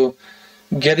into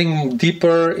getting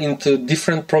deeper into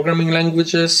different programming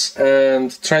languages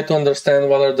and try to understand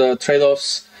what are the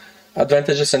trade-offs,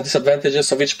 advantages and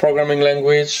disadvantages of each programming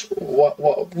language.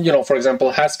 For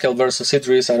example, Haskell versus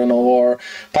Idris, I don't know, or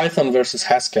Python versus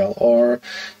Haskell, or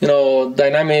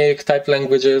dynamic type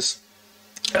languages.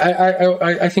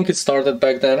 I think it started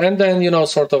back then, and then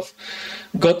sort of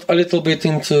got a little bit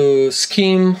into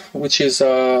Scheme, which is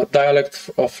a dialect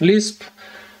of Lisp,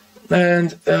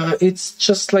 and it's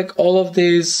just like all of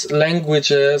these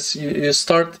languages. You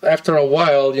start after a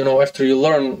while, after you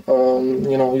learn,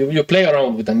 you play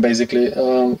around with them basically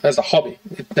as a hobby.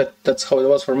 That's how it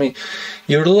was for me.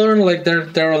 You learn like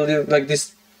there are like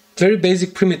these very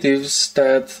basic primitives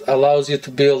that allows you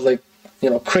to build like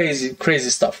crazy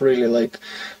stuff, really, like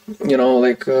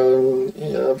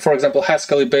for example,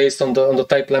 Haskell is based on the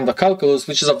type lambda calculus,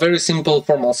 which is a very simple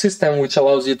formal system which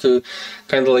allows you to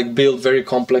kind of like build very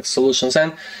complex solutions.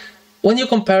 And when you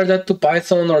compare that to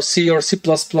Python or C or C++,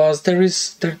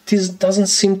 this doesn't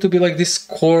seem to be like this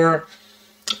core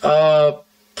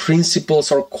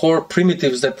principles or core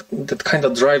primitives that kind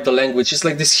of drive the language. It's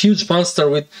like this huge monster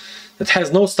that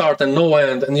has no start and no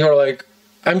end, and you're like,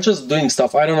 I'm just doing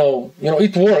stuff. I don't know.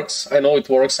 It works. I know it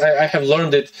works. I have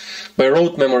learned it by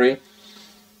rote memory,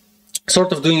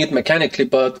 sort of doing it mechanically.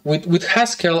 But with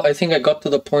Haskell, I think I got to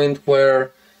the point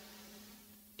where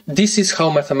this is how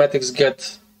mathematics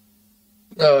get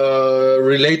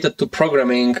related to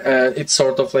programming. And it's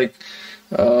sort of like,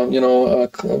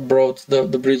 brought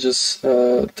the bridges,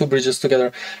 two bridges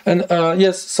together. And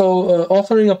yes, so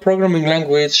authoring a programming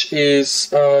language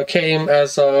came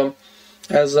as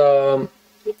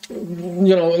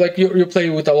like you play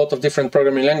with a lot of different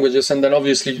programming languages, and then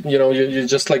obviously you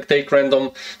just like take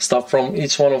random stuff from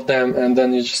each one of them, and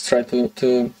then you just try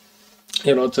to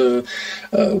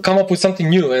come up with something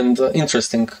new and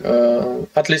interesting,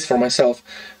 at least for myself.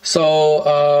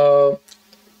 So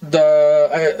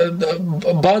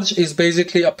the Budge is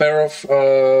basically a pair of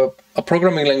a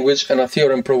programming language and a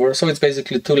theorem prover. So it's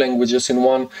basically two languages in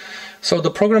one. So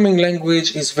the programming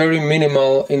language is very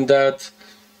minimal in that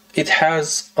it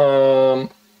has the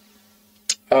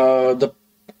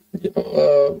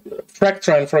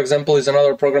Fractran, for example, is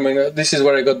another programming. This is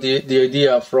where I got the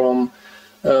idea from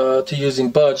to using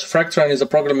Budge. Fractran is a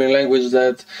programming language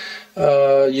that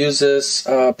uses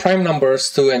prime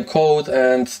numbers to encode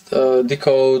and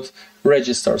decode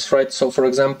registers, right? So, for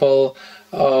example,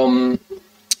 3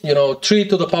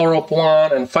 to the power of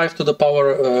 1 and 5 to the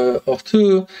power of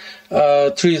 2.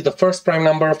 3 is the first prime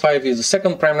number, 5 is the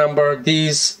second prime number.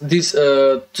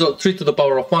 So 3 to the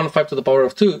power of 1, 5 to the power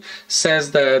of 2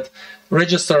 says that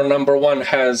register number 1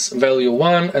 has value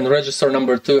 1 and register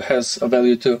number 2 has a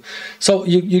value 2. So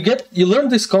you learn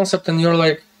this concept and you're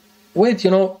like, wait,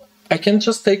 I can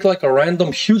just take like a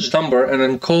random huge number and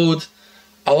encode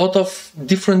a lot of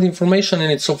different information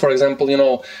in it. So for example,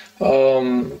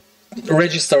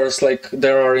 registers like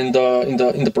there are in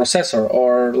the processor,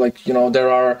 or like there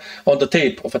are on the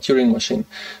tape of a Turing machine.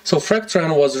 So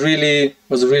Fractran was really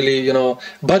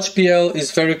BudgePL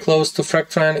is very close to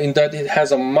Fractran in that it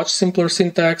has a much simpler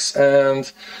syntax,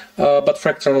 and but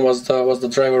Fractran was the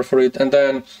driver for it. And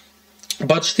then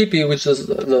BudgeTP, which is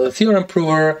the theorem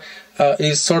prover,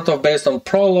 is sort of based on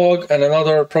Prolog and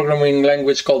another programming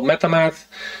language called MetaMath.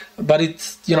 But it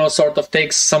sort of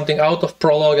takes something out of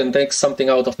Prolog and takes something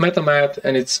out of MetaMath,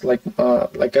 and it's like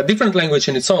a different language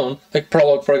in its own. Like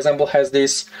Prolog, for example, has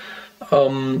this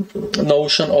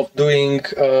notion of doing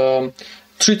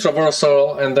tree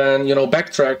traversal and then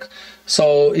backtrack.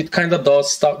 So it kind of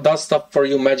does stuff for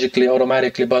you magically,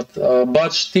 automatically. But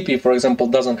BudgeTP, for example,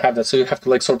 doesn't have that. So you have to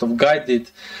like sort of guide it,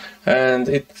 and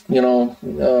it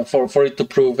for it to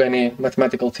prove any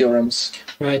mathematical theorems.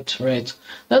 Right.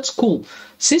 That's cool.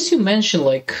 Since you mentioned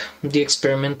like the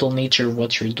experimental nature of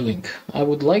what you're doing, I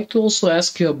would like to also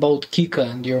ask you about Kika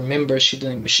and your membership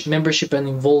and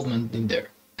involvement in there.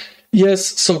 Yes,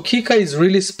 so Kika is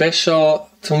really special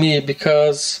to me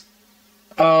because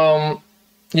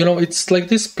it's like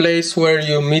this place where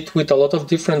you meet with a lot of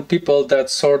different people that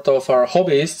sort of are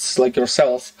hobbyists like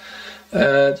yourself.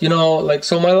 And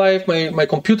so my life, my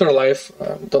computer life,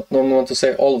 don't want to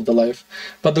say all of the life,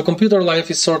 but the computer life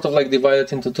is sort of like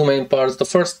divided into two main parts. The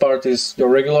first part is your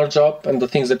regular job and the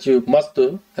things that you must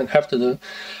do and have to do,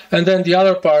 and then the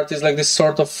other part is like this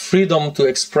sort of freedom to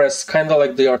express, kind of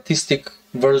like the artistic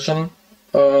version,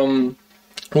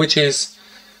 which is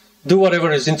do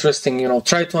whatever is interesting.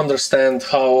 Try to understand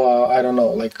how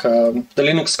the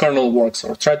Linux kernel works,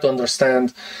 or try to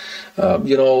understand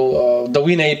the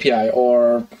Win API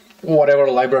or whatever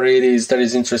library it is that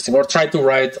is interesting, or try to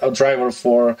write a driver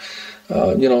for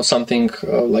something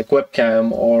like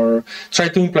webcam, or try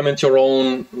to implement your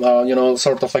own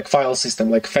sort of like file system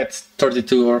like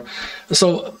FAT32. Or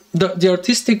so the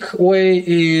artistic way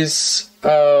is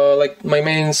like my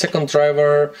main second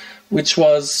driver, which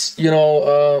was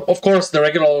of course the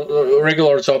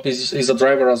regular job is a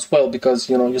driver as well, because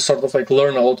you sort of like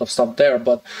learn a lot of stuff there.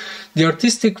 But the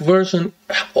artistic version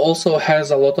also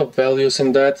has a lot of values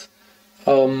in that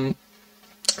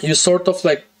you sort of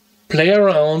like play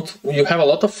around, you have a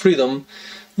lot of freedom,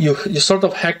 you sort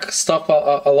of hack stuff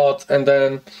a lot, and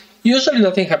then usually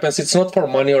nothing happens. It's not for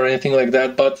money or anything like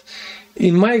that, but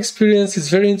in my experience it's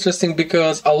very interesting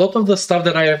because a lot of the stuff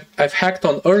that I've hacked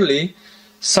on early,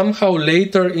 somehow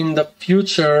later in the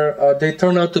future they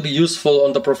turn out to be useful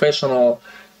on the professional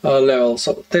level.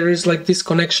 So there is like this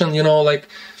connection, like,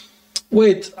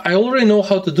 wait, I already know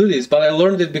how to do this, but I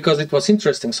learned it because it was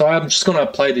interesting, so I'm just going to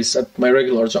apply this at my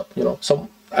regular job. So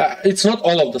it's not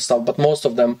all of the stuff, but most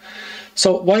of them.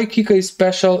 So why Kika is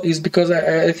special is because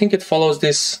I think it follows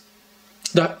this,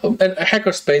 and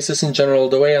hacker spaces in general,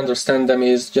 the way I understand them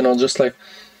is, just like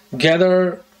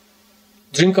gather,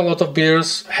 drink a lot of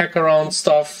beers, hack around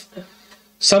stuff.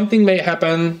 Something may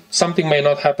happen, something may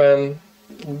not happen.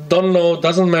 Don't know,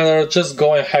 doesn't matter. Just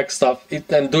go and hack stuff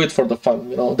and do it for the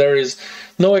fun. There is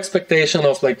no expectation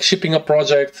of like shipping a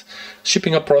product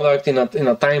in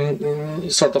a time,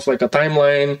 sort of like a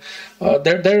timeline.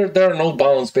 There are no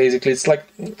bounds. Basically, it's like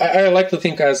I like to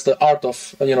think as the art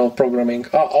of programming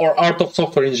or art of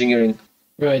software engineering.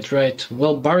 Right.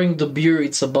 Well, barring the beer,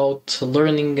 it's about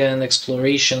learning and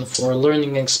exploration for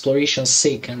learning and exploration's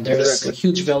sake, and there's a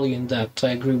huge value in that.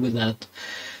 I agree with that.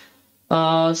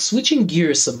 Switching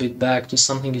gears a bit back to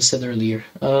something you said earlier.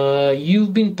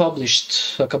 You've been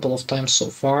published a couple of times so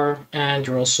far, and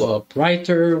you're also a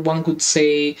writer, one could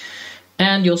say,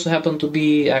 and you also happen to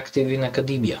be active in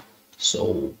academia.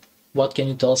 So what can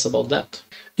you tell us about that?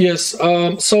 Yes,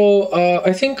 so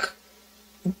I think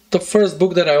the first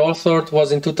book that I authored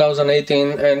was in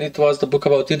 2018, and it was the book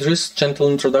about Idris, Gentle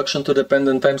Introduction to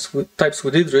Dependent Types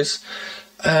with Idris.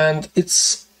 And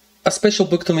it's a special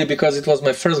book to me because it was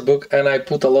my first book, and I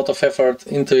put a lot of effort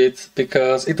into it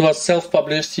because it was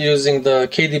self-published using the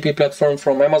KDP platform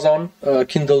from Amazon,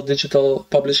 Kindle Digital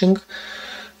Publishing.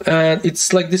 And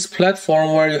it's like this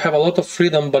platform where you have a lot of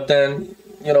freedom, but then,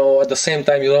 you know, at the same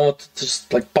time, you don't want to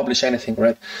just like publish anything,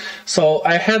 right? So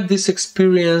I had this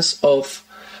experience of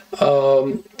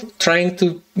trying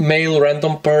to mail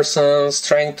random persons,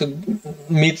 trying to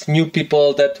meet new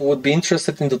people that would be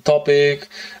interested in the topic,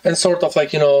 and sort of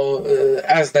like, you know,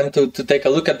 ask them to take a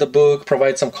look at the book,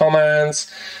 provide some comments.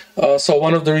 So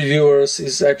one of the reviewers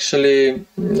is actually,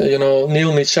 you know,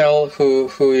 Neil Mitchell,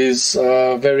 who is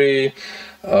very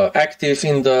active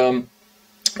in the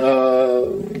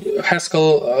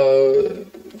Haskell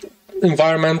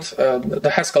environment,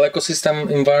 the Haskell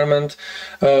ecosystem environment.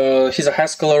 He's a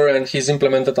Haskeller, and he's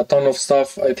implemented a ton of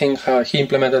stuff. I think he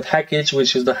implemented Hackage,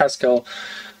 which is the Haskell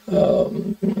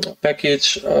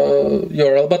package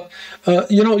URL. But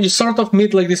you know, you sort of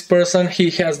meet like this person. He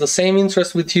has the same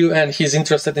interest with you, and he's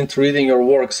interested in reading your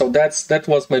work. So that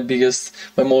was my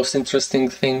most interesting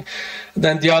thing.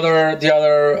 Then the other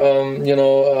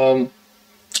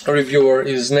reviewer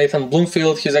is Nathan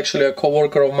Bloomfield. He's actually a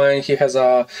co-worker of mine. He has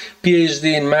a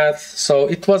PhD in math, so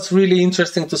it was really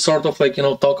interesting to sort of like, you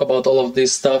know, talk about all of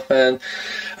this stuff. And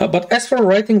but as for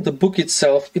writing the book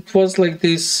itself, it was like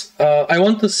this. I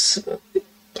will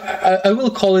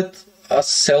call it a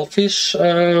selfish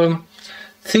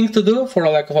thing to do, for a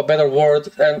lack of a better word,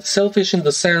 and selfish in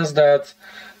the sense that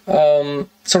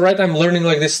so right, I'm learning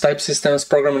like these type systems,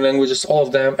 programming languages, all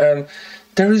of them, and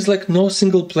there is like no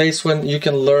single place when you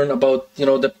can learn about, you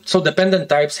know, so dependent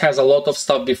types has a lot of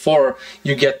stuff before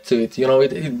you get to it. You know,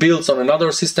 it builds on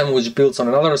another system, which builds on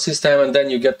another system, and then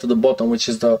you get to the bottom, which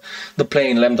is the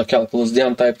plain lambda calculus, the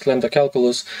untyped lambda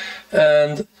calculus.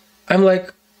 And I'm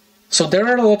like, so there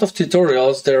are a lot of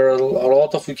tutorials, there are a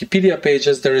lot of Wikipedia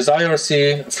pages, there is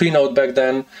IRC, Freenode back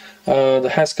then, the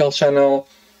Haskell channel,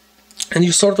 and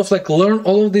you sort of like learn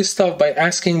all of this stuff by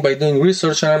asking, by doing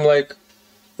research, and I'm like,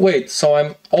 wait, so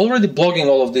I'm already blogging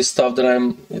all of this stuff that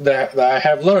I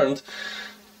have learned.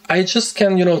 I just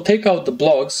can, you know, take out the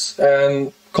blogs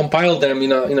and compile them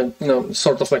in a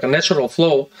sort of like a natural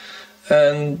flow,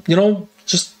 and, you know,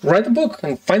 just write a book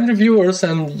and find reviewers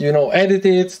and, you know, edit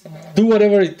it, do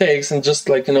whatever it takes, and just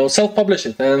like, you know, self-publish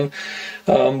it. And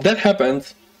that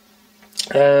happened.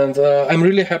 And I'm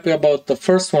really happy about the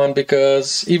first one,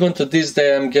 because even to this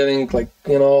day I'm getting like,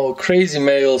 you know, crazy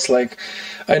mails. Like,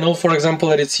 I know, for example,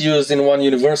 that it's used in one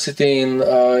university in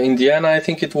Indiana, I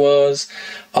think it was.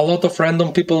 A lot of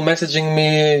random people messaging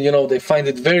me, you know, they find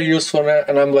it very useful,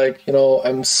 and I'm like, you know,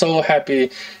 I'm so happy.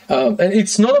 And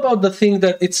it's not about the thing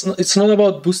that it's not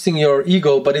about boosting your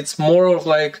ego, but it's more of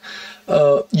like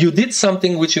you did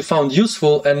something which you found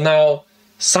useful, and now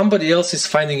somebody else is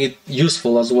finding it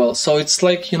useful as well. So it's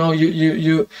like, you know,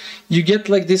 you get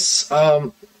like this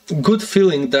good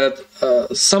feeling that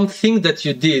something that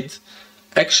you did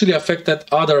actually affected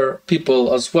other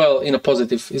people as well in a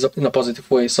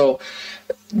positive way. So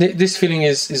this feeling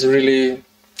is really,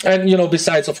 and, you know,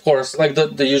 besides, of course, like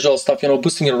the usual stuff, you know,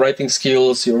 boosting your writing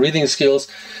skills, your reading skills,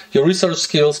 your research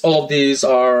skills, all of these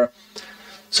are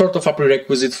sort of a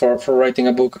prerequisite for writing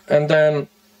a book. And then,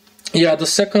 yeah, the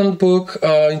second book,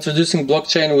 Introducing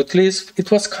Blockchain with Lisp,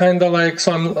 it was kind of like,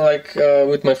 so I'm like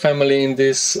with my family in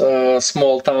this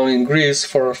small town in Greece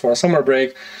for a summer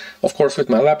break, of course with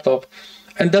my laptop.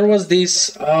 And there was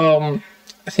this, I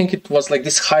think it was like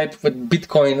this hype with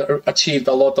Bitcoin achieved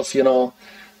a lot of, you know,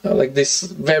 like this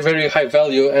very, very high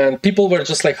value, and people were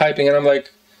just like hyping, and I'm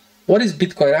like, what is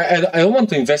Bitcoin? I don't want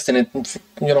to invest in it,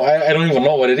 you know, I don't even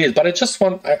know what it is, but I just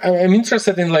want, I'm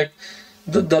interested in like,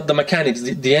 the mechanics,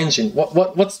 the engine.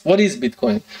 What is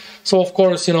Bitcoin? So of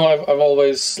course, you know, I've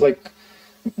always like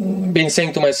been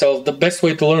saying to myself, the best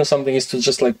way to learn something is to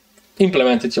just like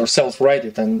implement it yourself, write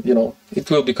it, and, you know, it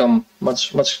will become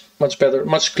much better,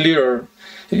 much clearer.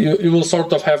 You will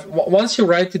sort of have, once you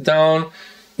write it down,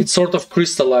 it sort of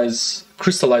crystallizes.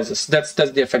 That's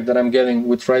the effect that I'm getting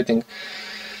with writing.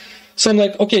 So I'm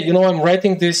like, okay, you know, I'm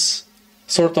writing this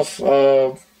sort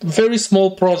of very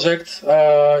small project.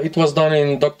 It was done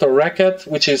in Dr. Racket,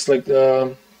 which is like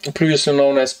previously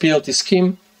known as PLT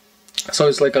scheme. So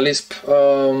it's like a Lisp,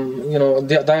 you know,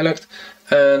 dialect.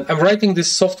 And I'm writing this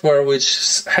software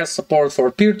which has support for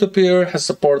peer-to-peer, has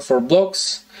support for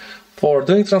blocks, for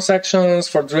doing transactions,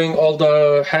 for doing all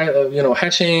the you know,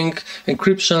 hashing,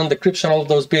 encryption, decryption, all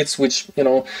those bits, which, you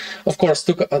know, of course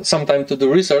took some time to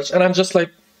do research. And I'm just like,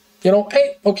 you know,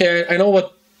 hey, okay, I know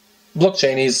what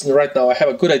blockchain is right now, I have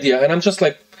a good idea, and I'm just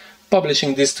like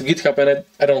publishing this to GitHub, and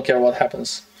I don't care what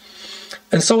happens.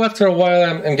 And so after a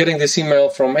while, I'm getting this email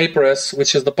from Apress,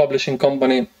 which is the publishing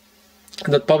company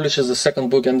that publishes the second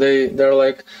book, and they're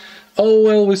like, oh,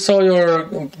 well, we saw your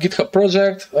GitHub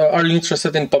project. Are you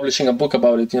interested in publishing a book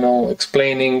about it,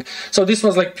 explaining? So this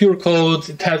was like pure code.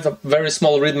 It had a very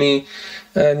small README,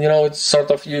 and,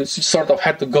 it's you sort of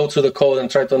had to go through the code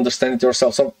and try to understand it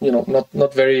yourself. So,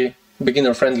 not very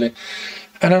beginner friendly.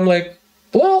 And I'm like,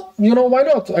 well, why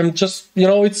not? I'm just,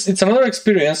 it's another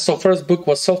experience. So first book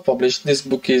was self-published. This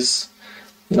book is,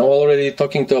 already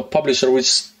talking to a publisher,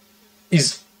 which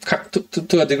is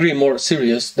to a degree more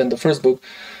serious than the first book.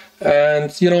 And,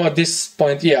 at this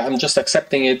point, I'm just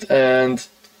accepting it and,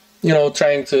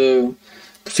 trying to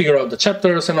figure out the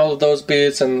chapters and all of those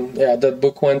bits. And that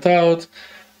book went out.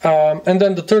 And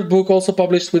then the third book, also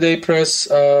published with Apress,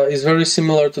 is very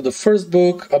similar to the first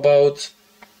book about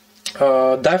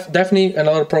Daphne,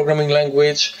 another programming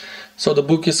language. So the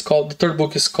third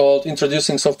book is called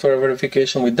Introducing Software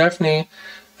Verification with Daphne.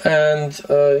 And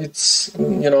it's,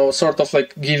 sort of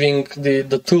like giving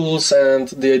the tools and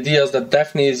the ideas that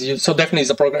Daphne is used. So Daphne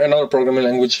is another programming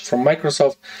language from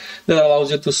Microsoft that allows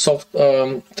you to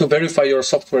verify your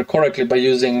software correctly by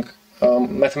using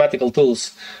mathematical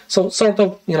tools. So sort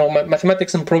of,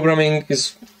 mathematics and programming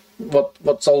is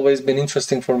what's always been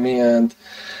interesting for me. And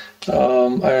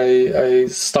I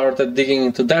started digging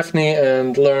into Daphne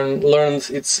and learned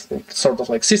its sort of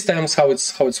like systems, how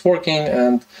it's working,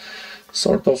 and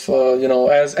sort of,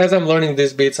 as I'm learning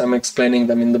these bits, I'm explaining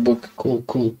them in the book.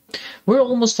 Cool. We're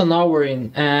almost an hour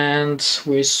in, and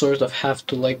we sort of have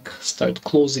to start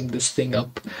closing this thing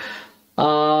up.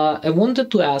 I wanted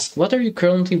to ask, what are you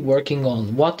currently working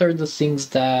on? What are the things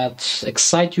that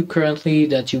excite you currently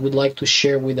that you would like to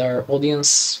share with our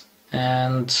audience?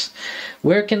 And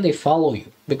where can they follow you?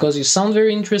 Because you sound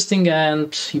very interesting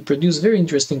and you produce very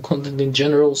interesting content in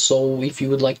general. So if you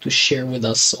would like to share with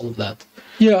us all of that.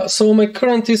 Yeah, so my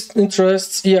current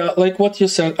interests, like what you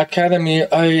said, Academy,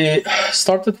 I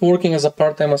started working as a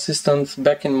part-time assistant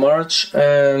back in March,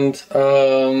 and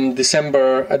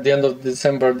December, at the end of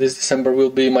December, this December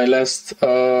will be my last,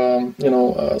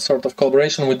 sort of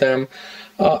collaboration with them.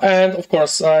 And of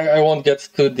course, I won't get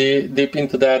too deep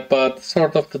into that, but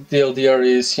sort of the deal there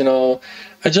is, I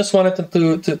just wanted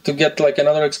to get like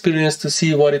another experience to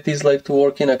see what it is like to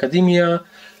work in academia,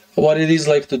 what it is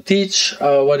like to teach,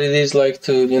 what it is like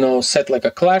to, set like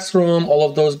a classroom, all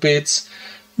of those bits.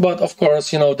 But of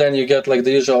course, then you get like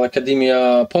the usual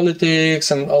academia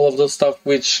politics and all of those stuff,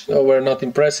 which were not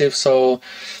impressive. So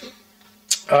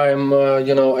I'm,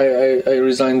 I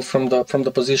resigned from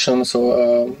the position,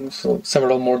 so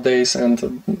several more days,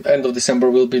 and end of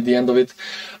December will be the end of it.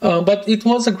 But it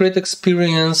was a great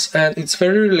experience, and it's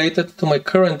very related to my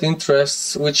current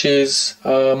interests, which is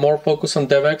more focused on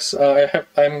DevEx.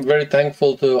 I'm very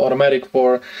thankful to Automattic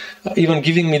for even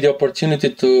giving me the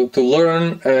opportunity to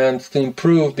learn and to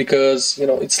improve, because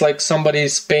it's like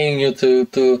somebody's paying you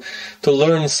to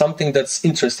learn something that's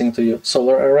interesting to you.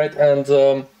 So right,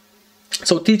 and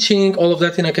so teaching all of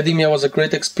that in academia was a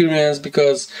great experience,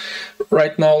 because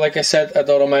right now, like I said, at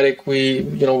Automattic,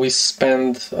 we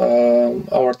spend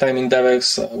our time in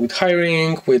DevEx with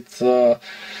hiring, with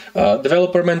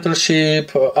developer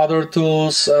mentorship, other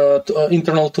tools,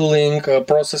 internal tooling,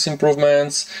 process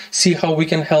improvements, see how we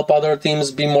can help other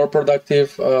teams be more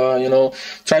productive,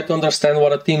 try to understand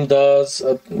what a team does,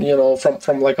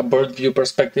 from like a bird view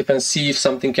perspective, and see if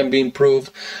something can be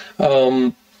improved.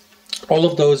 All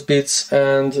of those bits.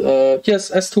 And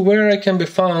yes, as to where I can be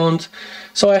found,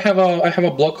 so I have a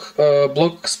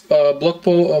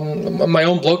my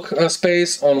own blog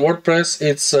space on WordPress.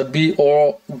 It's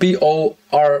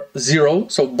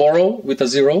BOR0, so Boro with a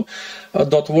 0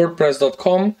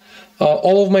 .wordpress.com.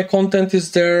 All of my content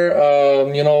is there.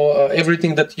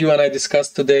 Everything that you and I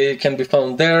discussed today can be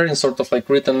found there in sort of like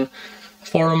written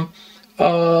form.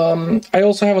 I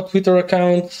also have a Twitter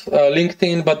account,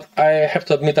 LinkedIn, but I have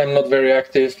to admit I'm not very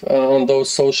active on those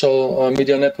social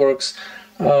media networks.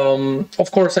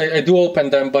 Of course, I do open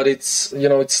them, but it's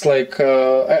it's like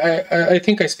I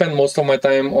think I spend most of my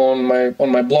time on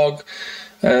my blog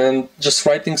and just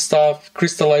writing stuff,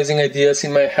 crystallizing ideas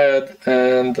in my head,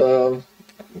 and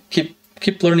keep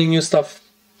learning new stuff.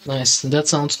 Nice, that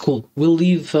sounds cool. We'll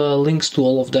leave links to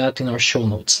all of that in our show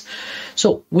notes.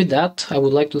 So with that, I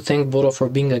would like to thank Boro for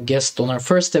being a guest on our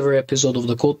first ever episode of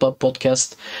the CodePub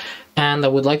podcast, and I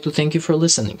would like to thank you for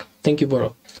listening. Thank you,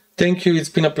 Boro. Thank you. It's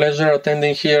been a pleasure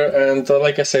attending here. And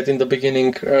like I said in the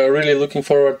beginning, really looking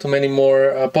forward to many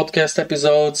more podcast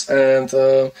episodes. And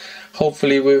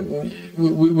hopefully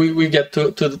we get to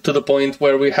the point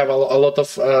where we have a lot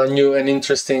of new and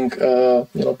interesting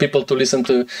people to listen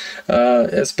to,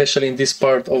 especially in this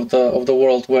part of the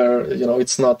world where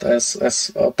it's not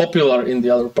as popular in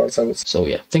the other parts, I would say. So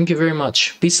yeah, thank you very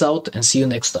much. Peace out and see you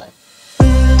next time.